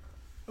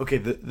 Okay,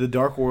 the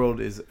Dark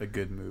World is a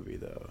good movie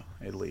though,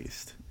 at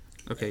least.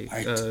 Okay,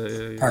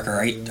 Parker,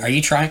 are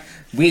you trying?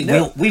 We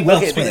will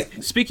Okay, split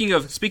it. Speaking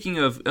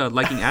of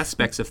liking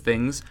aspects of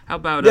things, how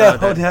about No,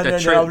 that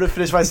I'm gonna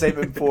finish my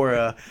statement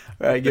before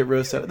I get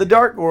roasted. The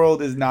Dark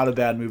World is not a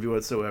bad movie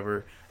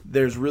whatsoever.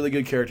 There's really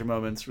good character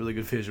moments, really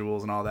good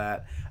visuals, and all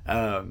that.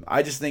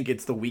 I just think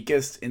it's the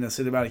weakest in the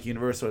cinematic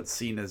universe, so it's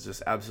seen as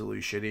just absolutely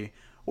shitty.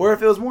 Or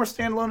if it was more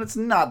standalone, it's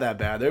not that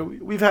bad.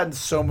 We've had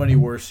so many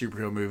worse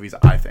superhero movies,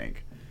 I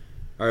think.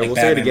 All right, Like we'll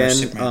say it Batman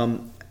versus again.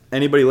 Superman.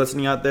 Anybody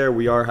listening out there,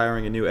 we are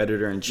hiring a new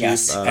editor-in-chief.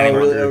 Yes.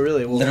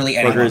 Really? Well, Literally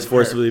Parker anyone. is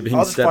forcibly being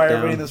I'll just stepped fire down.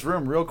 everybody in this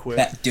room real quick.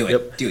 Do it.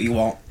 Yep. Do what you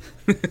want.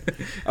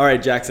 All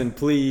right, Jackson,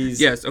 please.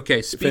 Yes.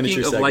 Okay. Finish Speaking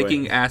your of segue.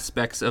 liking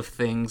aspects of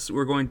things,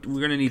 we're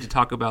gonna need to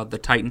talk about the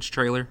Titans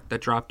trailer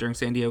that dropped during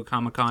San Diego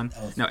Comic-Con.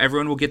 Now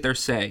everyone will get their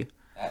say,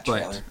 That but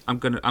trailer. I'm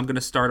gonna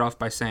start off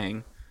by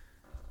saying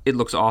it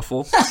looks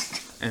awful.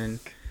 And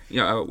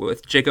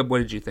with Jacob, what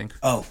did you think?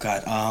 Oh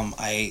God.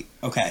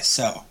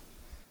 So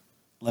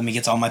let me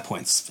get to all my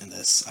points in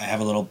this. I have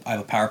a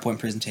PowerPoint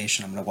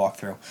presentation I'm going to walk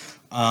through.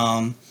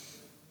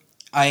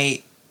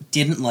 I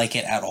didn't like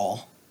it at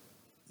all.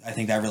 I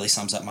think that really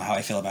sums up how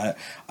I feel about it.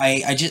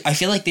 I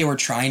feel like they were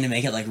trying to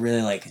make it like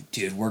really like,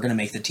 dude, we're gonna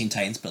make the Teen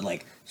Titans, but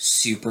like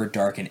super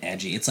dark and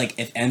edgy. It's like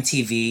if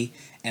MTV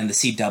and the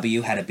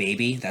CW had a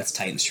baby, that's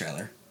Titans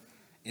trailer.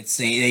 It's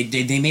they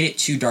made it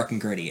too dark and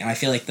gritty, and I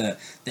feel like the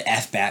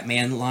F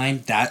Batman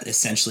line that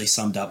essentially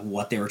summed up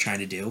what they were trying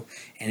to do,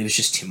 and it was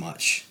just too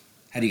much.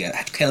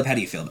 Caleb? How do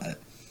you feel about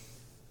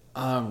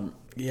it?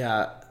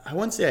 Yeah, I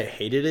wouldn't say I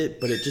hated it,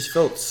 but it just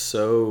felt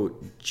so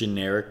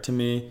generic to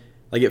me.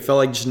 Like it felt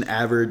like just an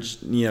average,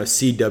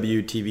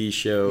 CW TV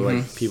show.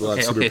 Like people have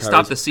superpowers. Okay,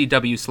 stop the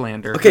CW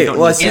slander. Okay, We don't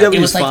well, need- CW it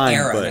is was like fine,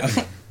 Arrow.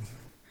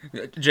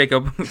 but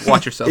Jacob,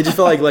 watch yourself. it just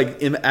felt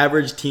like an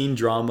average teen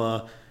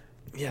drama.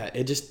 Yeah,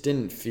 it just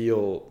didn't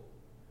feel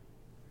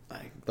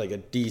like a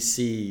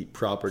DC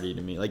property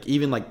to me. Like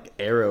even like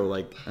Arrow,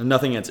 like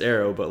nothing against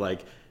Arrow, but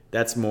like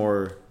that's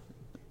more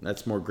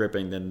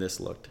gripping than this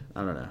looked.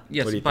 I don't know.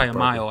 Yes, What do you by think, a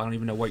Parker? mile. I don't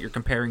even know what you're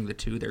comparing the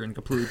two. They're in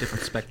completely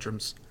different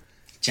spectrums.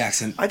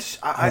 Jackson. I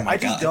just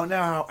God. don't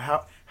know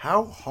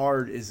how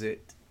hard is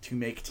it to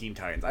make Teen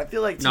Titans. I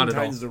feel like Teen Not at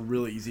Titans all. is a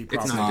really easy It's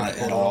property. not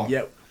at all.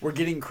 Yet we're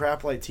getting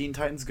crap like Teen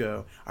Titans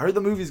Go. I heard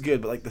the movie's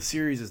good, but like the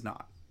series is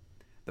not.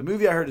 The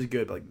movie I heard is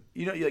good, but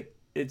like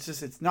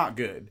it's not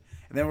good.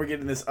 And then we're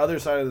getting this other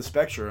side of the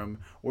spectrum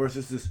where it's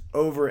just this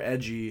over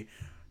edgy.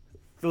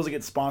 Feels like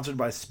it's sponsored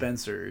by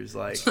Spencer's.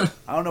 Like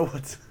I don't know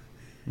what's.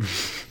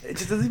 It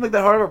just doesn't seem like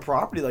that hard of a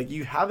property. Like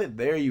you have it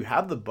there, you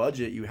have the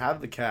budget, you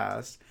have the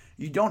cast.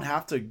 You don't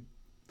have to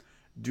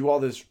do all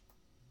this.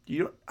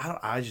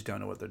 I just don't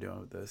know what they're doing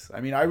with this. I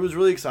mean, I was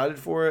really excited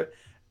for it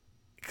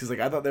because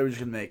like I thought they were just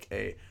gonna make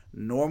a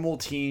normal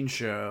teen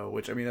show.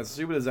 Which I mean, as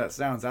stupid as that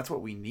sounds, that's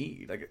what we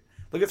need. Like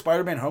look at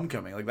Spider-Man: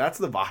 Homecoming. Like that's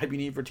the vibe you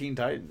need for Teen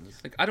Titans.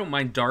 Like I don't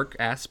mind dark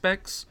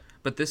aspects,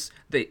 but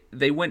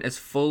they went as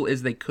full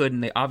as they could,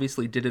 and they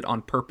obviously did it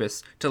on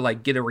purpose to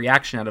like get a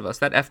reaction out of us.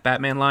 That F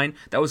Batman line,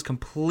 that was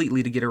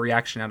completely to get a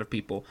reaction out of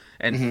people,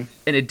 and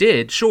it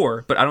did,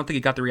 sure, but I don't think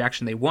it got the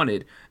reaction they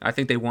wanted. I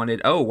think they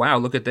wanted, oh wow,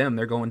 look at them,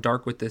 they're going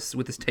dark with this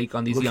take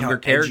on these younger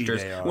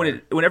characters.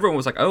 When everyone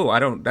was like, oh, I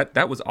don't,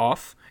 that was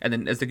off, and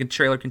then as the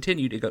trailer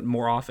continued, it got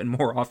more off and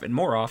more off and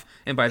more off,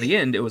 and by the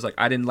end, it was like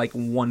I didn't like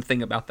one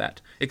thing about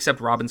that except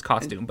Robin's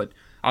costume, but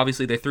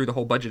obviously they threw the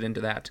whole budget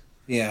into that.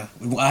 Yeah,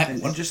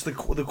 and just the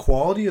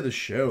quality of the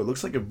show, it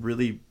looks like a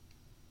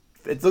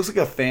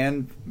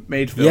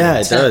fan-made film. Yeah,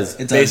 it does.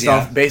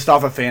 Based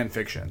off of fan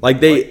fiction. Like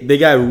they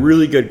got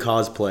really good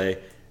cosplay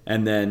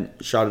and then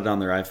shot it on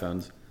their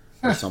iPhones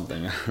or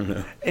something. I don't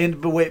know.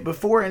 But wait,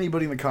 before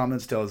anybody in the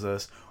comments tells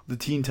us the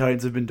Teen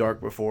Titans have been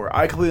dark before,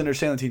 I completely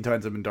understand the Teen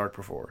Titans have been dark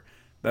before.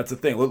 That's the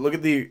thing. Look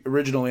at the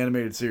original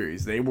animated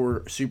series. They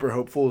were super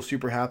hopeful,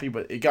 super happy,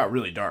 but it got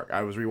really dark.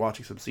 I was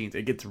rewatching some scenes.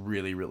 It gets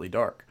really, really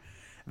dark.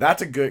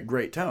 That's a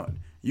great tone.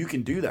 You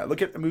can do that.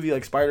 Look at a movie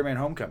like Spider-Man: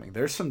 Homecoming.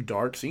 There's some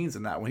dark scenes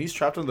in that. When he's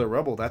trapped under the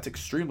rubble, that's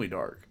extremely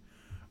dark.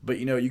 But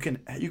you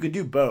can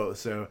do both.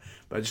 So,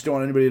 but I just don't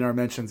want anybody in our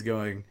mentions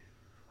going,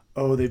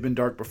 oh, they've been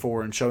dark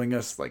before, and showing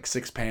us like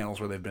 6 panels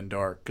where they've been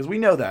dark, because we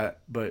know that,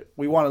 but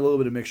we want a little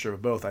bit of mixture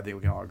of both. I think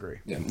we can all agree.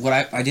 Yeah.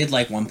 What I did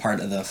like one part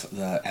of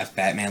the F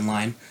Batman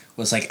line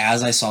was like,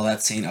 as I saw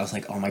that scene, I was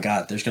like, oh my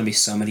god, there's gonna be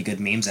so many good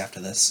memes after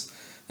this.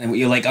 And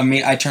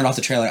I turned off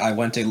the trailer. I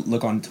went to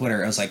look on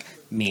Twitter. I was like,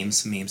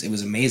 memes. It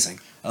was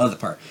amazing. I love the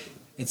part.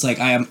 It's like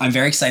I'm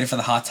very excited for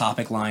the Hot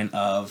Topic line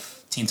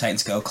of Teen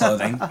Titans Go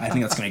clothing. I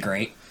think that's gonna be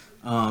great.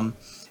 And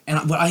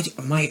one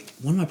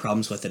of my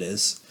problems with it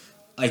is,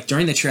 like,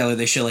 during the trailer,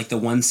 they show, like, the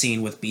one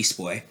scene with Beast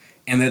Boy,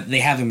 and they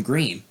have him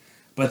green.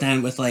 But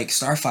then with, like,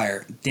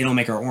 Starfire, they don't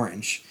make her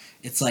orange.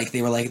 It's like,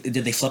 they were like,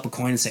 did they flip a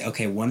coin and say,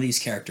 okay, one of these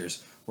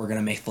characters we're going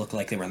to make look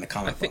like they were in the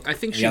comic book? I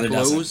think she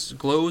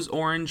glows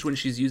orange when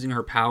she's using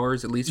her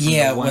powers, at least from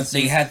the one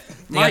scene. They had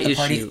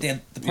the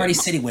Party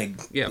City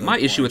wig. Yeah, my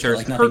issue with her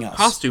is her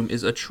costume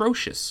is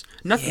atrocious.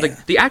 Nothing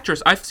like the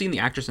actress. I've seen the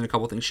actress in a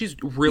couple things. She's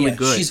really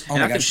good,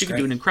 and I think she could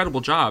do an incredible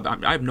job.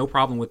 I have no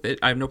problem with it.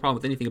 I have no problem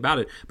with anything about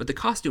it. But the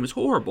costume is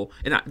horrible,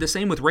 and the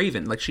same with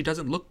Raven. Like, she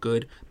doesn't look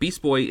good.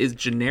 Beast Boy is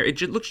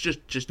generic. It looks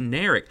just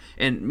generic.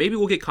 And maybe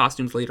we'll get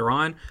costumes later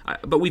on.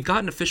 But we've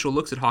gotten official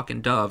looks at Hawk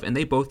and Dove, and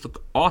they both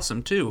look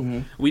awesome too.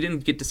 We didn't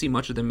get to see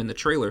much of them in the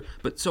trailer.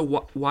 But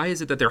so why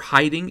is it that they're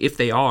hiding, if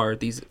they are,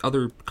 these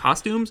other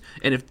costumes?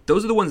 And if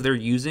those are the ones they're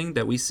using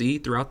that we see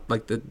throughout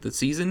like the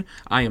season,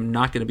 I am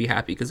not going to be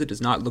happy, because it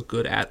does not look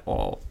good at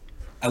all.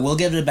 I will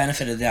give it a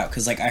benefit of the doubt,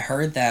 because like I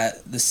heard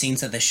that the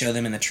scenes that they show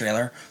them in the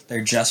trailer,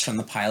 they're just from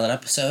the pilot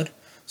episode.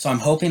 So I'm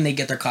hoping they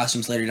get their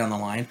costumes later down the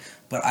line.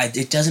 But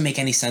it doesn't make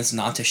any sense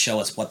not to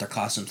show us what their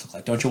costumes look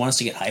like. Don't you want us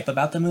to get hype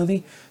about the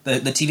movie? The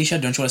TV show?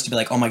 Don't you want us to be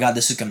like, oh my god,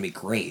 this is going to be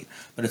great?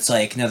 But it's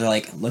like, no, they're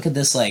like, look at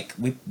this, like,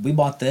 we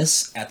bought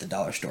this at the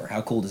dollar store.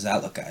 How cool does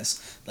that look,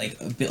 guys?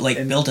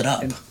 Build it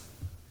up.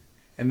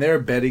 And they're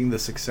betting the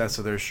success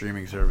of their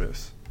streaming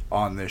service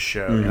on this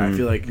show. And I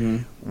feel like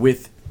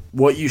with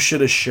what you should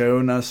have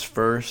shown us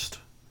first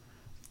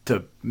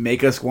to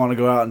make us want to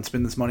go out and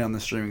spend this money on the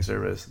streaming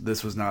service,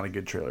 this was not a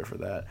good trailer for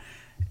that.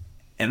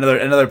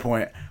 Another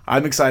point,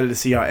 I'm excited to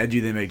see how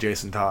edgy they make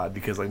Jason Todd,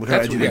 because like, look how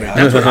edgy they make him.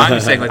 That's what I'm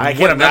saying. Like,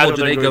 what level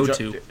do they go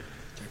to? Dear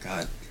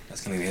God,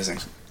 that's gonna be amazing.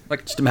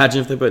 Like, just imagine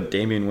if they put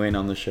Damian Wayne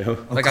on the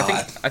show. Like,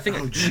 I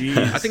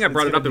think I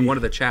brought it up in one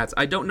of the chats.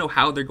 I don't know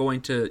how they're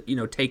going to,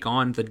 take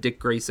on the Dick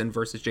Grayson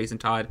versus Jason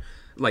Todd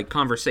like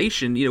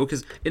conversation,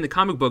 because in the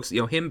comic books,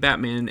 him,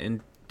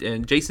 Batman,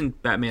 and Jason,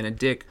 Batman, and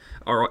Dick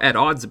are at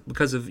odds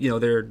because of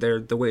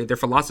their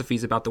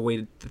philosophies about the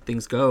way that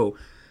things go.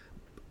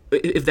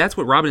 If that's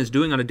what Robin is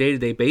doing on a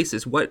day-to-day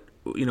basis, what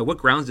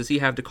grounds does he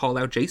have to call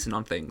out Jason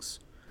on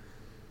things?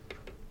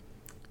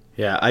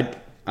 Yeah,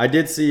 I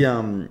did see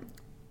the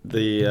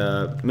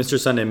Mr.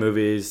 Sunday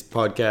Movies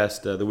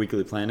podcast, The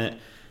Weekly Planet.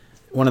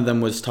 One of them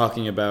was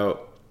talking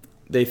about,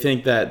 they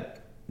think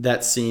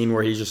that scene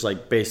where he's just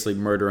like basically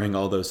murdering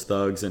all those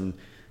thugs and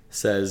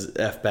says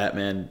F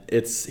Batman,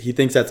 he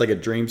thinks that's like a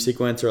dream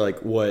sequence, or like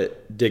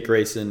what Dick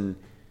Grayson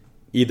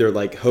either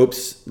like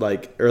hopes,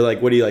 like, or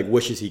like what he like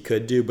wishes he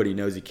could do but he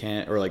knows he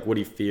can't, or like what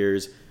he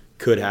fears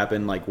could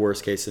happen, like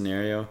worst case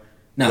scenario.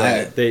 No,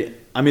 they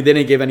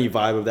didn't give any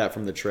vibe of that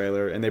from the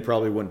trailer, and they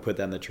probably wouldn't put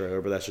that in the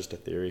trailer, but that's just a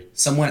theory.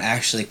 Someone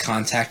actually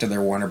contacted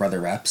their Warner Brother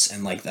reps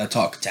and like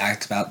talked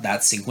about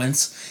that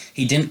sequence.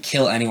 He didn't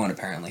kill anyone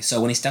apparently.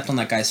 So when he stepped on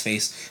that guy's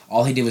face,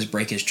 all he did was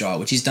break his jaw,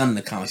 which he's done in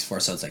the comics before.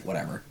 So it's like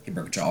whatever, he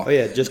broke a jaw. Oh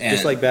yeah, just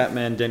like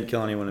Batman didn't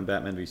kill anyone in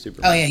Batman v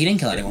Superman. Oh yeah, he didn't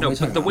kill anyone. No,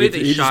 but the way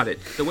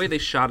they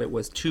shot it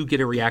was to get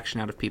a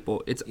reaction out of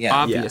people. It's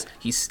obvious. Yeah.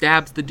 He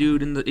stabs the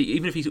dude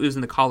even if he was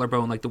in the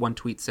collarbone, like the one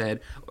tweet said.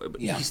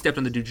 Yeah. He stepped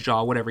on the dude's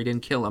jaw, whatever. He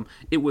didn't kill him.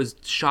 It was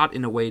shot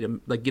in a way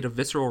to like get a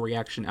visceral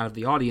reaction out of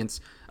the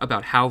audience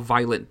about how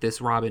violent this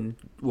Robin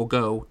will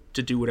go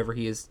to do whatever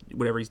he's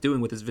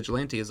doing with his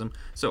vigilantism.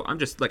 So I'm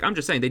just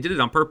saying they did it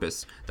on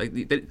purpose. Like,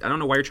 I don't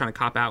know why you're trying to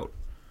cop out.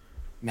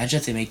 Imagine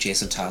if they make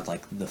Jason Todd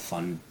like the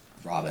fun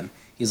Robin.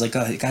 He's like,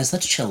 guys,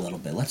 let's chill a little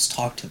bit. Let's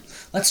talk the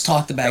bad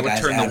That would guys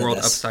turn out the world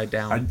of this. upside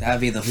down.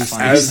 That'd be the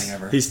funniest thing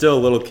ever. He's still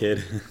a little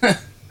kid.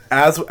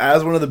 As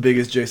one of the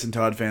biggest Jason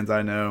Todd fans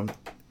I know,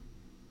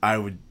 I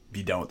would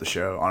be done with the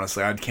show.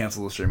 Honestly, I'd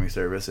cancel the streaming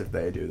service if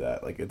they do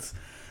that. Like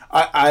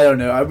I don't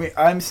know. I mean,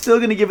 I'm still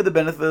gonna give it the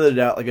benefit of the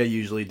doubt, like I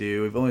usually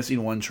do. We've only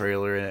seen one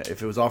trailer, and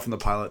if it was off from the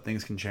pilot,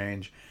 things can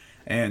change.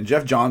 And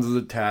Jeff Johns is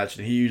attached,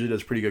 and he usually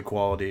does pretty good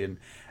quality. And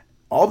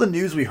all the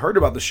news we heard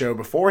about the show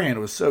beforehand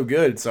was so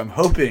good, so I'm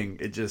hoping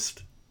it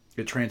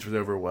transfers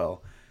over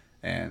well.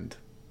 And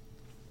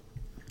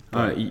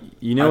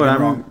you know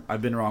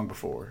I've been wrong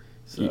before.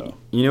 So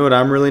you know what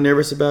I'm really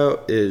nervous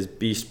about is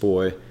Beast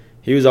Boy.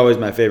 He was always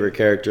my favorite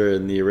character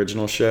in the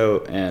original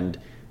show, and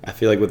I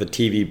feel like with a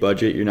TV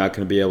budget, you're not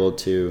going to be able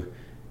to,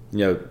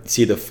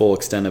 see the full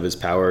extent of his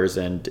powers.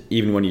 And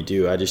even when you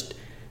do,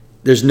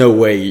 there's no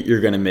way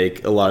you're going to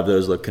make a lot of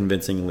those look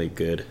convincingly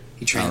good.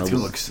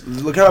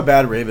 Look how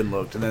bad Raven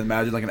looked, and then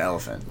imagine like an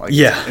elephant,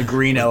 a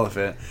green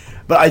elephant.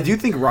 But I do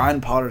think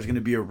Ryan Potter is going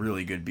to be a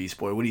really good Beast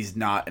Boy when he's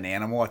not an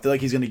animal. I feel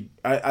like he's going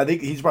to. I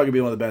think he's probably going to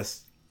be one of the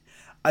best.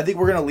 I think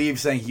we're going to leave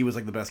saying he was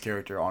like the best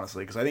character,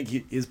 honestly, because I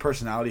think his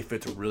personality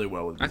fits really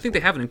well with Beast I think Boy.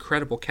 they have an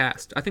incredible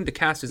cast. I think the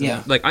cast is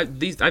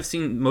I've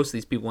seen most of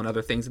these people in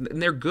other things,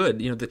 and they're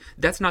good.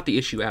 That's not the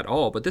issue at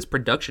all. But this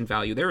production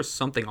value, there is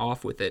something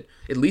off with it,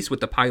 at least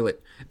with the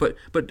pilot. But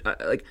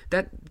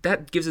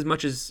that gives as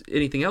much as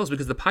anything else,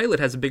 because the pilot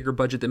has a bigger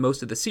budget than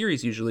most of the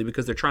series usually,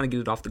 because they're trying to get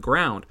it off the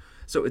ground.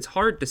 So it's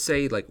hard to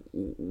say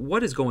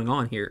what is going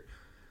on here.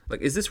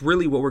 Is this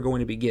really what we're going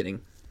to be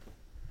getting?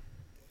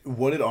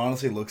 What it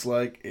honestly looks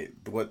like,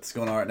 what's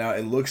going on right now,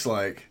 it looks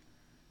like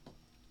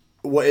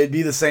it'd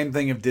be the same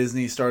thing if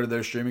Disney started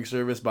their streaming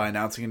service by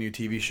announcing a new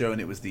TV show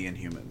and it was the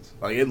Inhumans.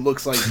 It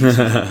looks like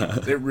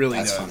DC. It really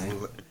does. Funny.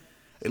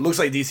 It looks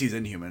like DC's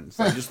Inhumans.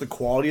 Just the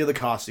quality of the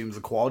costumes,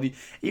 the quality,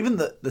 even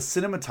the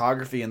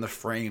cinematography and the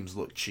frames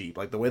look cheap.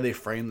 The way they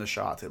frame the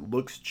shots, it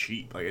looks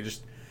cheap. I know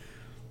it's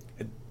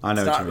what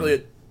not you really.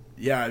 mean.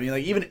 Yeah, I mean,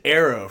 even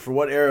Arrow, for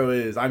what Arrow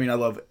is. I mean, I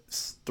love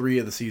 3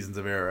 of the seasons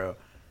of Arrow.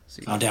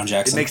 Calm down,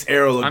 Jackson. It makes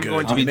Arrow look I'm good.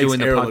 going to be doing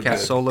the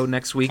podcast solo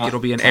next week. It'll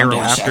be an Arrow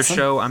after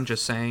show. I'm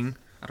just saying.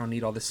 I don't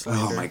need all this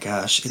slander. Oh my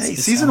gosh!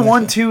 It's season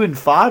 1, 2, and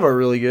 5 are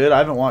really good. I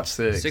haven't watched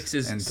 6. 6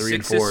 is and 3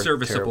 6 and 4 is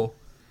serviceable.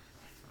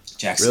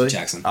 Jackson. Really?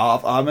 Jackson. I'm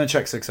gonna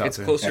check 6 out.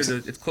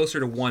 It's closer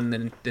to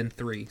 1 than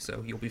 3,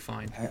 so you'll be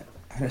fine.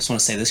 I just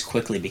want to say this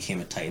quickly became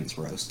a Titans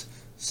roast.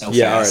 So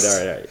yeah,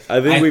 fast. all right. I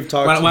think we've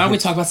talked. Why don't we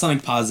talk about something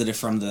positive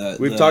from the?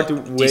 We've talked way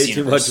DC too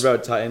universe. much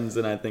about Titans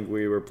than I think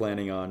we were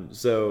planning on.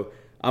 So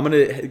I'm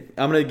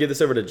gonna give this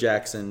over to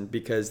Jackson,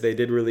 because they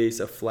did release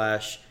a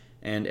Flash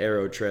and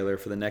Arrow trailer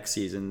for the next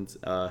seasons.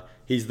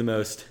 He's the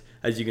most,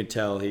 as you can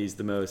tell,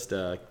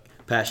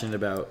 passionate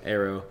about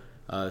Arrow.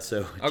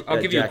 So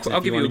I'll give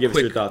Jackson,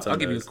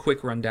 you a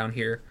quick rundown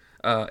here.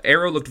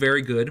 Arrow looked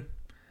very good.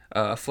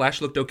 Flash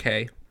looked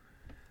okay.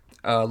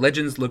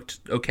 Legends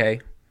looked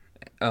okay.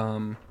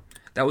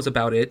 That was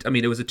about it. I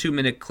mean, it was a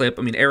 2-minute clip.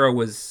 I mean, Arrow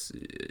was...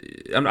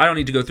 I don't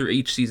need to go through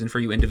each season for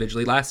you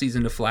individually. Last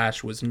season of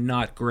Flash was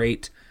not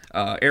great.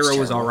 Arrow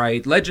was all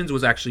right. Legends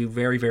was actually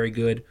very, very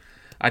good.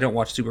 I don't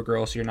watch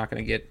SuperBro, so you're not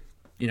going to get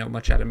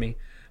much out of me.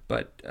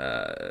 But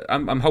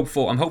I'm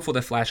hopeful. I'm hopeful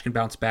that Flash can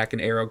bounce back and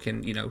Arrow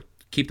can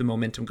keep the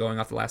momentum going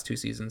off the last 2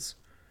 seasons.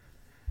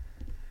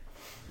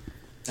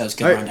 That was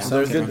good. Right,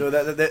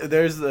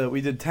 so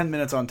we did 10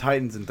 minutes on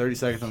Titans and 30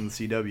 seconds on the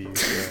CW.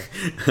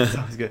 So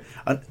that was good.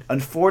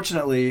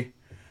 Unfortunately,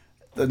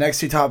 the next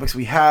 2 topics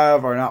we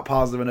have are not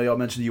positive. I know y'all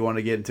mentioned you want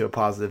to get into a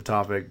positive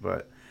topic,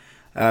 but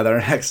our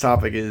next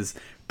topic is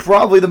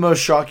probably the most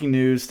shocking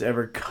news to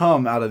ever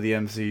come out of the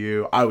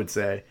MCU, I would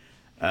say.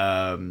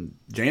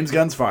 James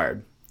Gunn's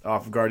fired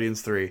off of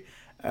Guardians 3.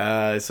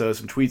 So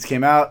some tweets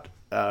came out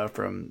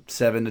from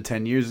 7 to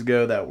 10 years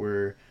ago that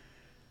were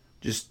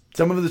just...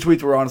 Some of the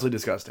tweets were honestly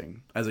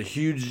disgusting. I was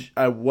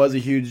a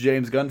huge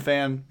James Gunn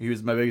fan. He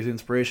was my biggest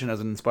inspiration as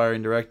an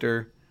inspiring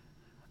director.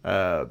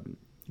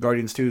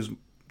 Guardians 2 is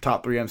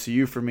top 3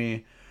 MCU for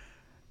me.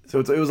 So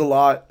it was a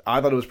lot.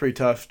 I thought it was pretty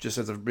tough just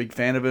as a big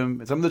fan of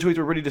him. And some of the tweets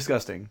were pretty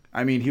disgusting.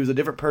 I mean, he was a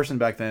different person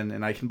back then,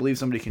 and I can believe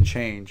somebody can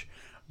change.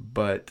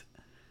 But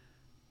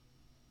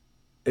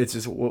it's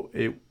just what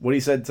he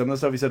said. Some of the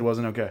stuff he said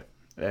wasn't okay.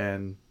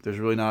 And there's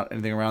really not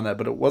anything around that.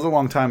 But it was a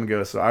long time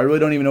ago, so I really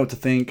don't even know what to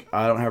think.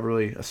 I don't have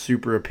really a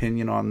super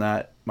opinion on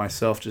that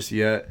myself just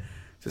yet.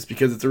 Just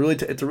because it's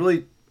a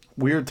really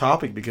weird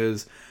topic,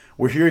 because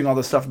we're hearing all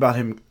this stuff about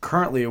him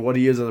currently and what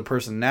he is as a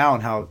person now,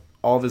 and how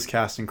all of his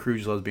cast and crew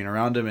just loves being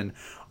around him, and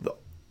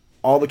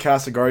all the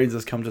cast of Guardians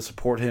has come to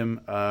support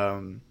him.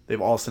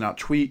 They've all sent out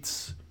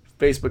tweets,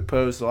 Facebook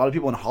posts. A lot of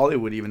people in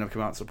Hollywood even have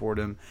come out and support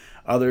him.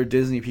 Other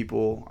Disney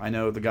people, I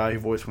know the guy who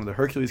voiced one of the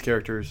Hercules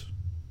characters,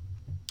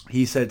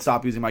 he said,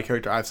 "Stop using my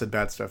character." I've said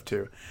bad stuff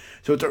too.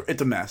 So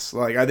it's a mess.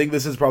 I think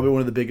this is probably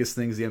one of the biggest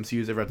things the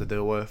MCU's ever had to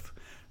deal with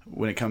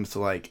when it comes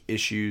to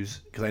issues.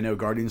 Because I know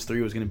Guardians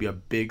 3 was going to be a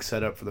big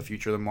setup for the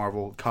future of the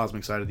Marvel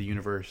cosmic side of the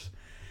universe.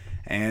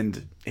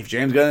 And if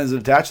James Gunn is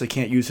attached, they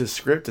can't use his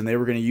script, and they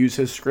were going to use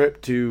his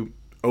script to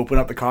open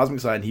up the cosmic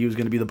side, and he was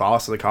going to be the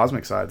boss of the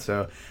cosmic side.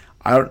 So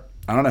I don't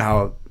know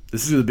how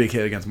this is a big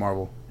hit against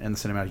Marvel and the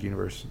cinematic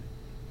universe.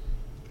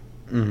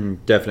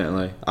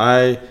 Definitely.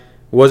 I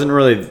wasn't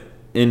really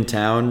in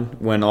town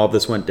when all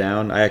this went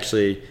down. I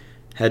actually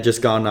had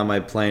just gotten on my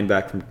plane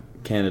back from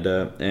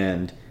Canada,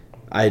 and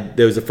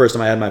it was the first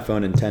time I had my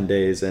phone in 10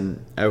 days,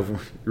 and I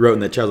wrote in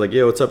the chat, I was like,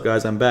 yo, what's up,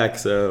 guys? I'm back,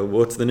 so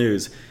what's the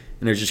news?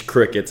 And there's just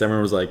crickets.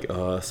 Everyone was like,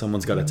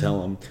 someone's got to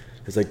tell him.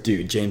 It's like,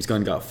 dude, James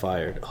Gunn got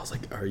fired. I was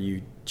like, are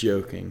you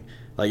joking?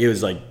 Like, it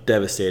was, like,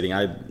 devastating.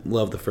 I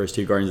love the first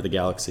two Guardians of the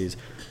Galaxies.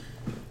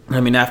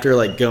 I mean, after,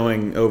 like,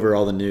 going over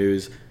all the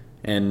news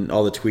and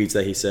all the tweets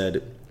that he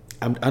said,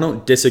 I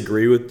don't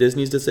disagree with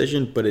Disney's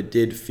decision, but it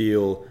did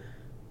feel,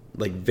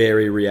 like,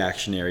 very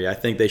reactionary. I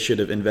think they should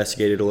have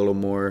investigated a little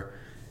more,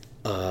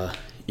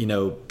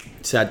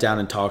 sat down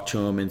and talked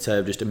to him instead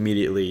of just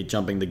immediately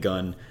jumping the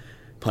gun,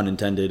 pun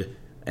intended,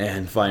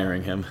 and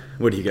firing him.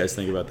 What do you guys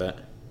think about that?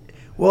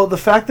 Well, the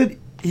fact that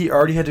he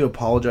already had to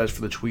apologize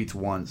for the tweets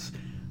once,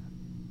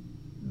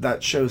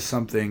 that shows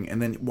something.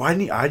 And then why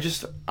didn't he?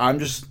 I'm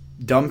just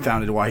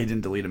dumbfounded why he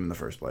didn't delete them in the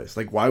first place.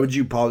 Like, why would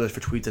you apologize for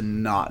tweets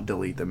and not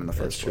delete them in the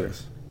first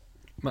place?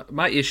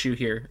 My issue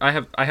here, I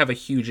have a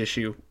huge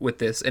issue with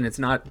this, and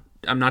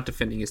I'm not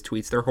defending his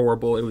tweets. They're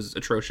horrible. It was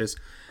atrocious.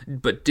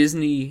 But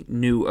Disney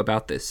knew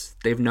about this.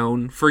 They've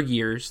known for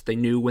years. They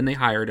knew when they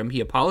hired him. He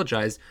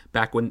apologized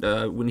back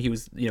when he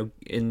was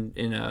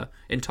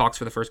in talks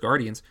for the first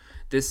Guardians.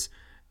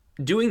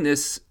 Doing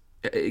this,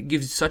 it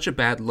gives such a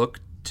bad look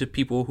to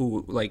people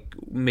who like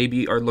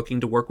maybe are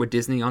looking to work with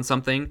Disney on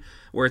something,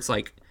 where it's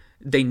like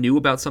they knew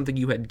about something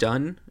you had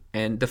done,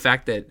 and the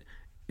fact that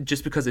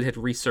just because it had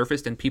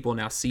resurfaced and people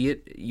now see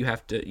it, you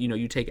have to,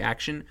 you take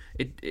action.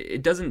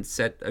 It doesn't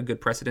set a good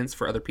precedence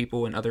for other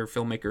people and other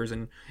filmmakers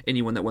and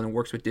anyone that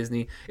works with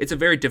Disney. It's a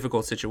very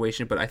difficult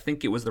situation, but I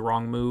think it was the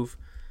wrong move.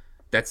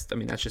 That's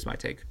just my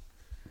take.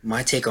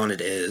 My take on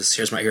it is,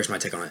 here's my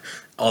take on it.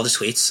 All the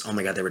tweets, oh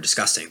my god, they were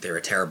disgusting. They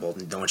were terrible.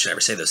 No one should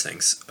ever say those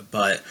things.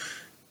 But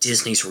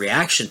Disney's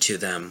reaction to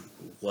them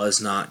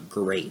was not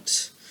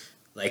great.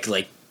 Like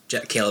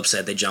Caleb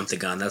said, they jumped the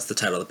gun. That's the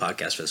title of the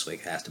podcast for this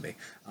week. It has to be.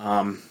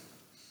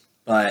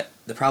 But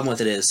the problem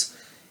with it is,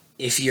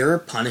 if you're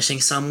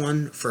punishing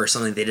someone for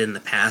something they did in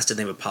the past and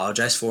they've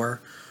apologized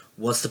for,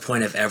 what's the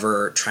point of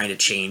ever trying to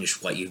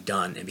change what you've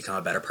done and become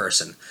a better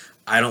person?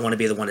 I don't want to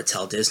be the one to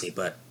tell Disney,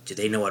 but do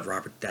they know what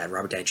Robert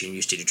Downey Jr.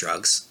 used to do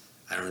drugs?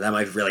 I don't know. That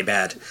might be really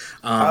bad.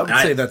 I would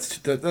say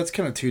that's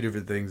kind of two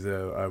different things,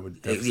 though. I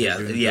would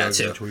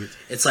too.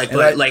 It's like,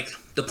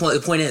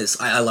 the point is,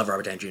 I love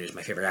Robert Downey Jr. He's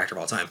my favorite actor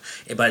of all time.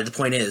 But the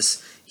point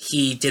is,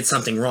 he did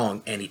something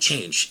wrong and he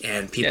changed,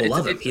 and people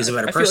love him. He's a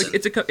better person. I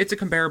feel like it's a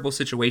comparable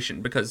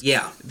situation because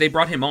they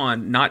brought him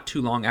on not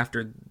too long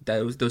after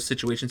those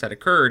situations had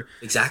occurred.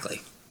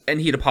 Exactly. And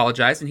he'd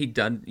apologized, and he'd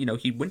done.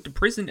 He went to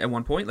prison at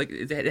one point. Like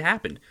it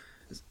happened.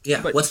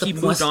 Yeah, but he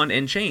moved on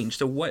and changed.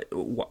 So what?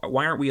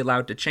 Why aren't we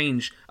allowed to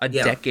change a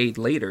decade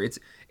later? It's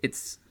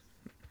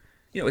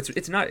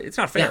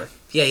not fair.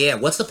 Yeah.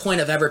 What's the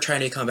point of ever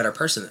trying to become a better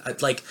person?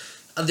 Like,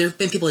 there've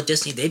been people at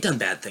Disney. They've done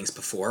bad things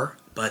before,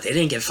 but they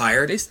didn't get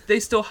fired. They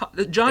still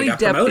Johnny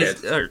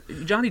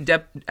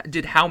Depp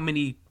did how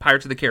many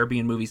Pirates of the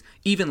Caribbean movies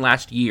even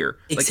last year?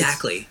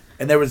 Exactly.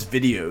 And there was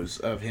videos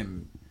of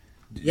him.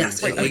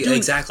 Yes,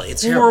 exactly.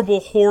 It's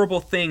horrible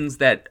things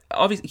that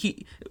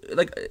obviously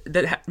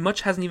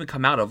much hasn't even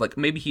come out of. Like,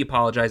 maybe he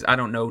apologized. I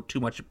don't know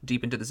too much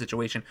deep into the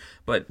situation,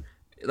 but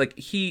like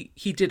he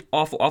did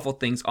awful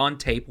things on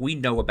tape. We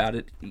know about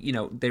it.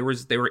 There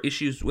were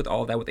issues with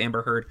all of that with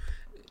Amber Heard.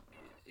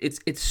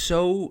 It's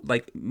so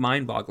like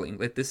mind-boggling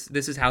that this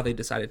is how they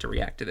decided to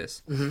react to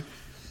this. Mm-hmm.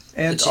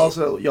 And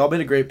also, y'all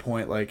made a great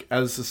point. Like,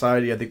 as a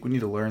society, I think we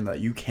need to learn that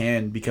you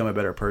can become a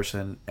better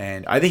person.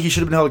 And I think he should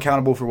have been held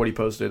accountable for what he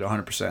posted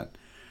 100%.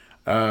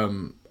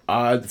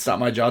 It's not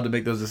my job to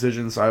make those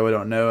decisions, so I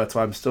don't know. That's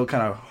why I'm still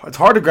it's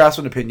hard to grasp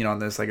an opinion on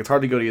this. Like, it's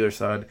hard to go to either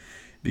side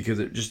because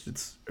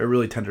it's a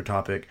really tender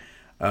topic.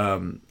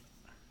 But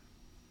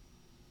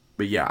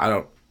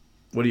yeah,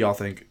 what do y'all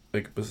think,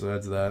 like,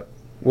 besides that?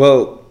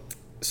 Well,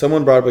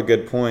 someone brought up a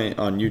good point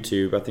on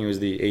YouTube. I think it was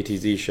the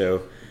ATZ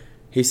show.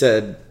 He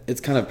said it's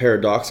kind of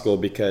paradoxical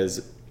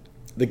because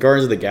the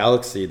Guardians of the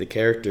Galaxy, the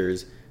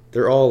characters,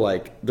 they're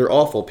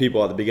awful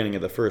people at the beginning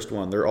of the first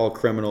one. They're all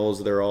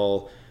criminals. They're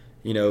all,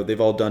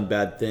 they've all done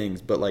bad things.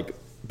 But like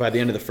by the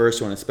end of the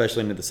first one,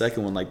 especially into the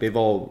second one, like they've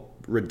all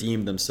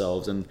redeemed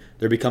themselves and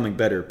they're becoming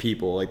better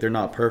people. Like they're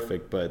not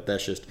perfect, but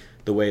that's just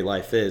the way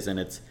life is. And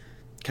it's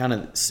kind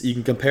of, you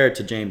can compare it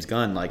to James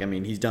Gunn. Like, I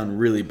mean, he's done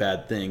really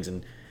bad things,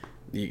 and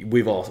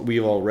we've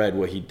all read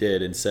what he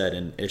did and said,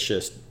 and it's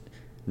just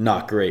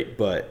not great.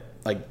 But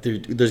like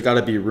there's got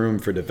to be room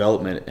for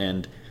development,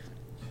 and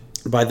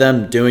by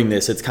them doing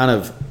this, it's kind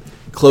of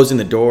closing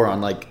the door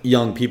on like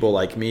young people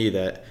like me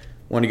that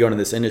want to go into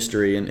this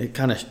industry, and it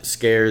kind of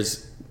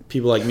scares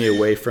people like me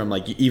away from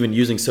like even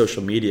using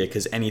social media,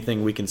 because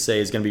anything we can say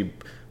is going to be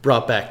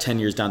brought back 10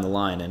 years down the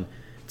line, and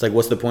it's like,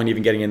 what's the point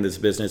even getting in this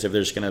business if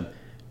they're just going to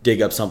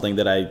dig up something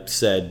that I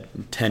said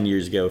 10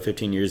 years ago,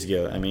 15 years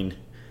ago. I mean,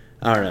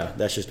 I don't know.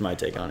 That's just my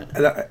take on it.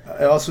 And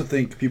I also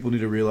think people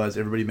need to realize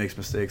everybody makes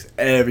mistakes.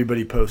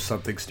 Everybody posts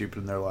something stupid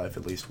in their life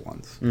at least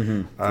once.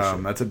 Sure.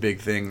 That's a big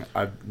thing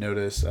I've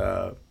noticed.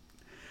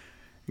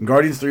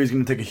 Guardians 3 is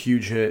going to take a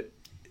huge hit.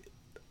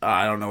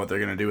 I don't know what they're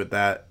going to do with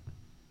that.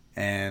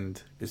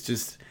 And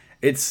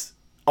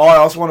I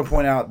also want to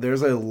point out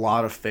there's a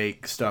lot of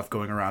fake stuff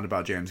going around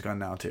about James Gunn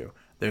now too.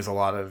 There's a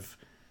lot of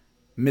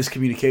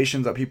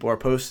miscommunications that people are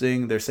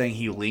posting. They're saying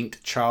he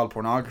linked child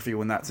pornography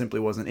when that simply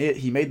wasn't it.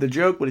 He made the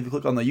joke, but if you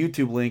click on the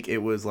YouTube link, it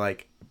was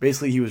like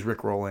basically he was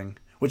rickrolling,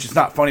 which is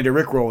not funny to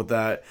rickroll with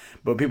that,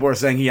 but people are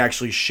saying he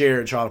actually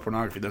shared child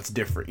pornography. That's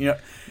different. You know,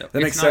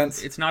 that makes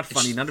sense. It's not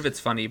funny. None of it's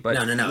funny, but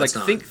no, like it's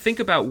not. think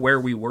about where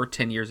we were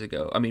 10 years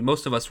ago. I mean,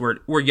 most of us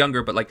were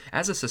younger, but like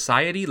as a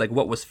society, like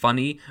what was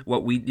funny,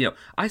 what we,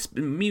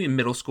 me in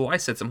middle school, I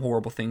said some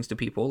horrible things to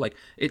people. Like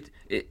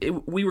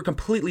we were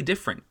completely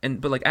different.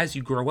 But like as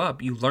you grow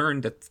up, you learn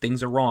that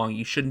things are wrong.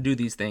 You shouldn't do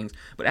these things.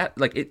 But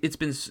it's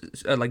been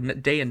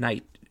like day and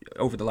night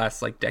over the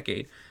last like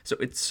decade. So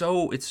it's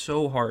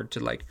so hard to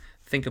like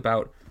think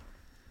about,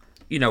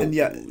 And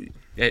yeah,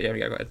 go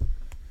ahead.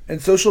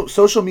 And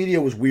social media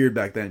was weird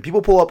back then.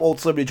 People pull up old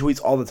celebrity tweets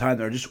all the time.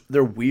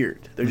 They're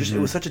weird. It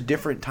was such a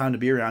different time to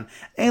be around.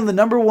 And the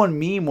number one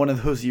meme one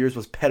of those years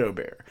was Pedo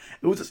Bear.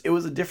 It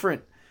was a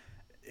different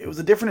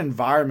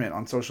environment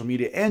on social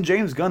media. And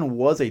James Gunn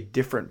was a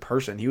different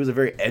person. He was a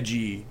very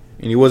edgy,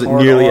 and he wasn't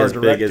nearly as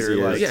big as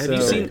he is.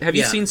 Yeah, have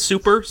you seen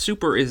Super?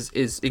 Super is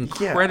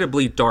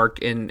incredibly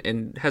dark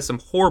and has some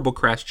horrible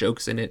crass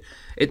jokes in it.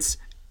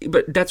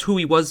 But that's who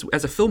he was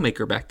as a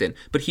filmmaker back then.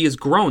 But he has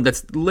grown.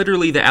 That's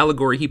literally the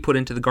allegory he put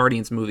into the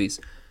Guardians movies.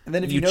 And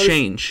then if you notice,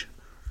 change.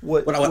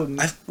 What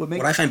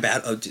I find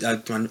bad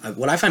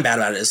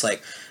about it is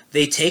like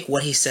they take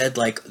what he said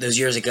like those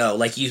years ago,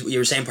 like you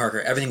were saying,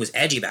 Parker. Everything was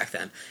edgy back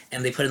then,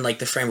 and they put in like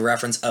the frame of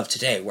reference of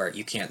today, where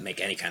you can't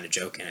make any kind of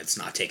joke and it's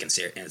not taken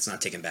serious and it's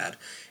not taken bad.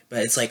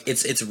 But it's like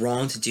it's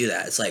wrong to do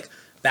that. It's like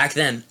back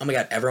then. Oh my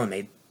God, everyone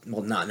made no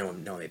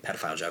one made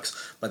pedophile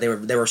jokes, but they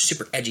were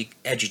super edgy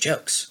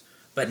jokes.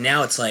 But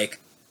now it's like,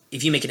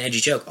 if you make an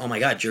edgy joke, oh my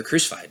God, you're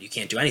crucified. You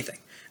can't do anything.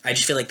 I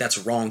just feel like that's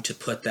wrong to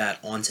put that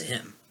onto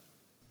him.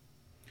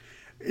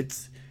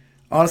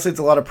 Honestly, it's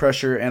a lot of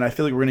pressure, and I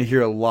feel like we're going to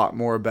hear a lot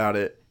more about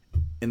it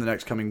in the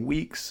next coming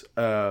weeks.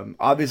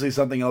 Obviously,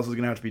 something else is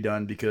going to have to be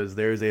done because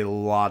there's a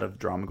lot of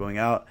drama going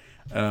out.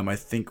 I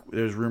think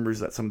there's rumors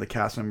that some of the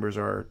cast members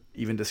are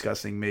even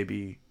discussing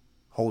maybe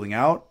holding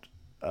out,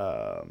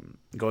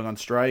 going on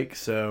strike.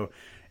 So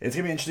it's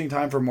going to be an interesting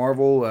time for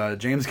Marvel.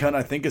 James Gunn,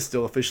 I think, is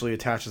still officially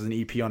attached as an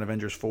EP on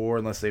Avengers 4,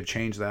 unless they've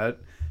changed that,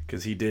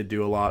 because he did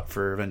do a lot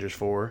for Avengers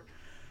 4.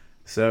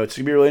 So it's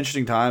going to be a really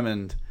interesting time,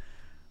 and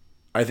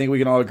I think we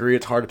can all agree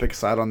it's hard to pick a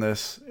side on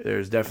this.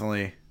 There's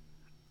definitely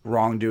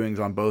wrongdoings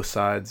on both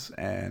sides,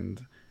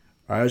 and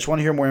I just want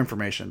to hear more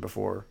information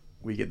before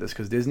we get this,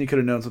 because Disney could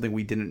have known something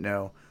we didn't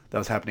know that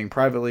was happening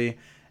privately,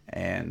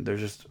 and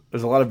there's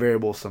a lot of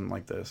variables, something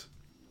like this.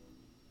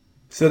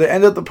 So to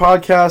end up the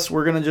podcast,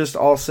 we're going to just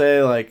all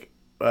say, like,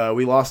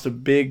 we lost a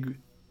big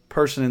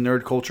person in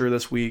nerd culture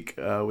this week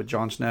with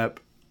Jon Schnepp.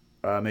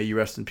 May you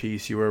rest in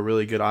peace. You were a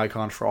really good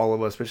icon for all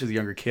of us, especially as a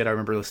younger kid. I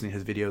remember listening to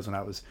his videos when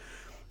I was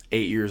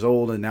 8 years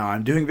old, and now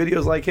I'm doing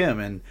videos like him.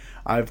 And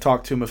I've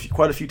talked to him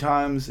quite a few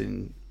times,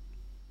 and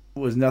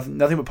was nothing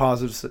but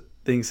positive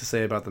things to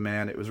say about the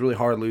man. It was really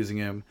hard losing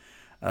him.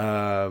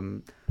 A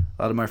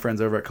lot of my friends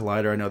over at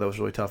Collider, I know that was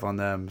really tough on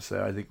them.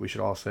 So I think we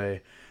should all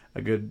say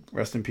a good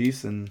rest in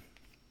peace, and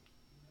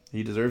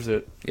he deserves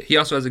it. He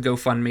also has a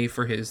GoFundMe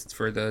for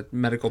the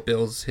medical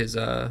bills. His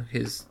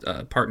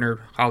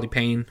partner, Holly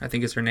Payne, I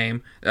think is her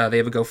name. They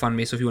have a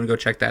GoFundMe, so if you want to go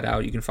check that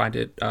out, you can find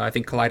it. I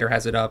think Collider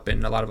has it up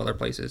and a lot of other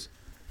places.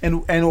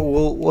 And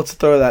let's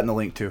throw that in the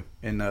link too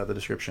in the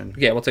description.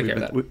 Yeah, we'll take care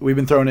of that. We've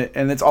been throwing it,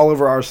 and it's all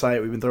over our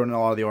site. We've been throwing in a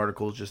lot of the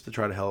articles just to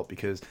try to help,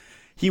 because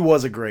he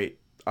was a great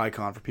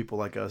icon for people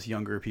like us,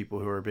 younger people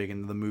who are big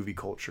into the movie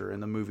culture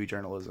and the movie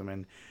journalism,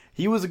 and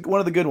he was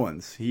one of the good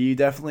ones. He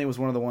definitely was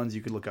one of the ones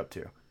you could look up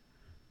to.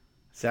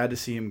 Sad to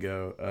see him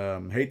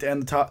go. Hate to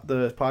end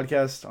the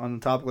podcast on a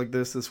topic like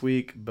this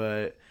week,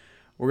 but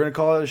we're going to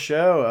call it a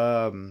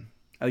show.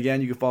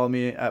 Again, you can follow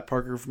me at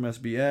Parker from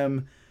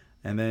SBM,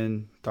 and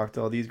then talk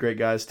to all these great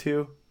guys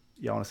too.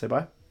 Y'all want to say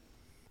bye?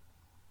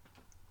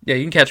 Yeah,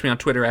 you can catch me on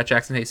Twitter at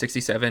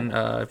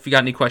JacksonHay67. If you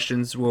got any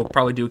questions, we'll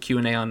probably do a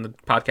Q&A on the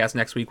podcast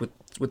next week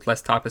with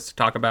less topics to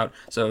talk about,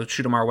 so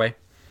shoot them our way.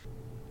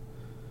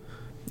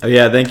 Oh,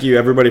 yeah, thank you,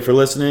 everybody, for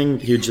listening.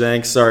 Huge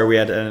thanks. Sorry we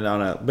had to end it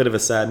on a bit of a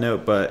sad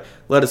note, but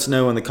let us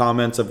know in the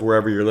comments of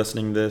wherever you're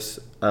listening to this.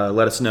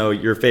 Let us know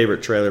your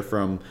favorite trailer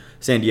from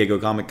San Diego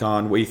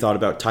Comic-Con, what you thought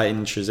about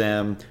Titan,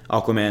 Shazam,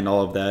 Aquaman,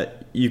 all of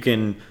that. You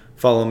can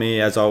follow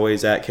me, as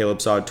always, at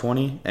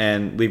CalebSod20,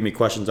 and leave me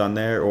questions on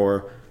there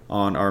or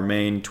on our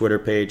main Twitter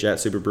page at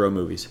SuperBro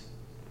Movies.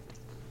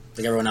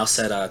 Like everyone else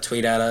said,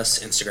 tweet at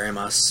us, Instagram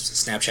us,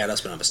 Snapchat us,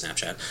 but not a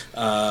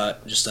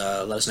Snapchat. Just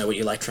let us know what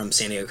you liked from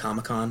San Diego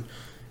Comic-Con.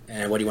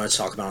 and what do you want to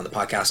talk about on the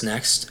podcast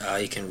next,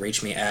 you can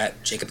reach me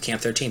at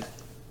JacobCamp13.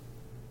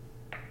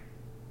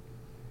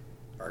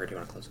 Parker, do you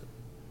want to close it?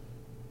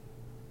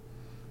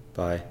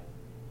 Bye.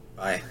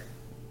 Bye.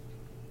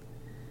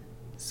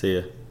 See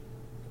ya.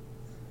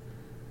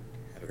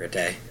 Have a great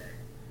day.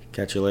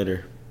 Catch you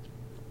later.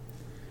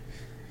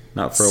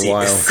 Not for a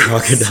while,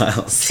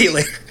 crocodiles. See you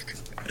later.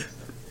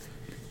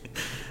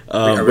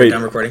 Are we wait,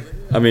 done recording?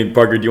 I mean,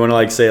 Parker, do you want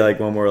to say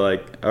one more all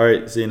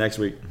right, see you next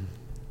week?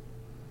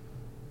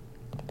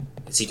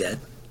 Is he dead?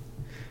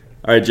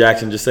 All right,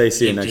 Jackson, just say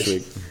see you next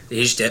week.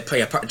 He just did.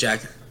 Play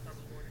Jack.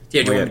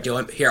 Yeah, do you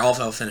want here? I'll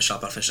finish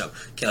up.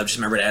 Caleb, just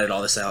remember to edit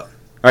all this out. All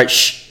right,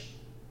 shh.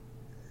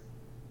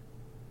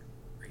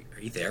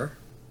 Are you there?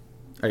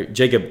 All right,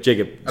 Jacob.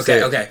 Okay.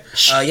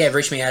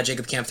 Reach me at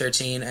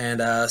JacobCamp13,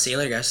 and see you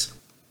later, guys.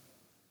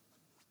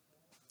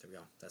 There we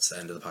go. That's the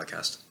end of the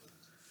podcast.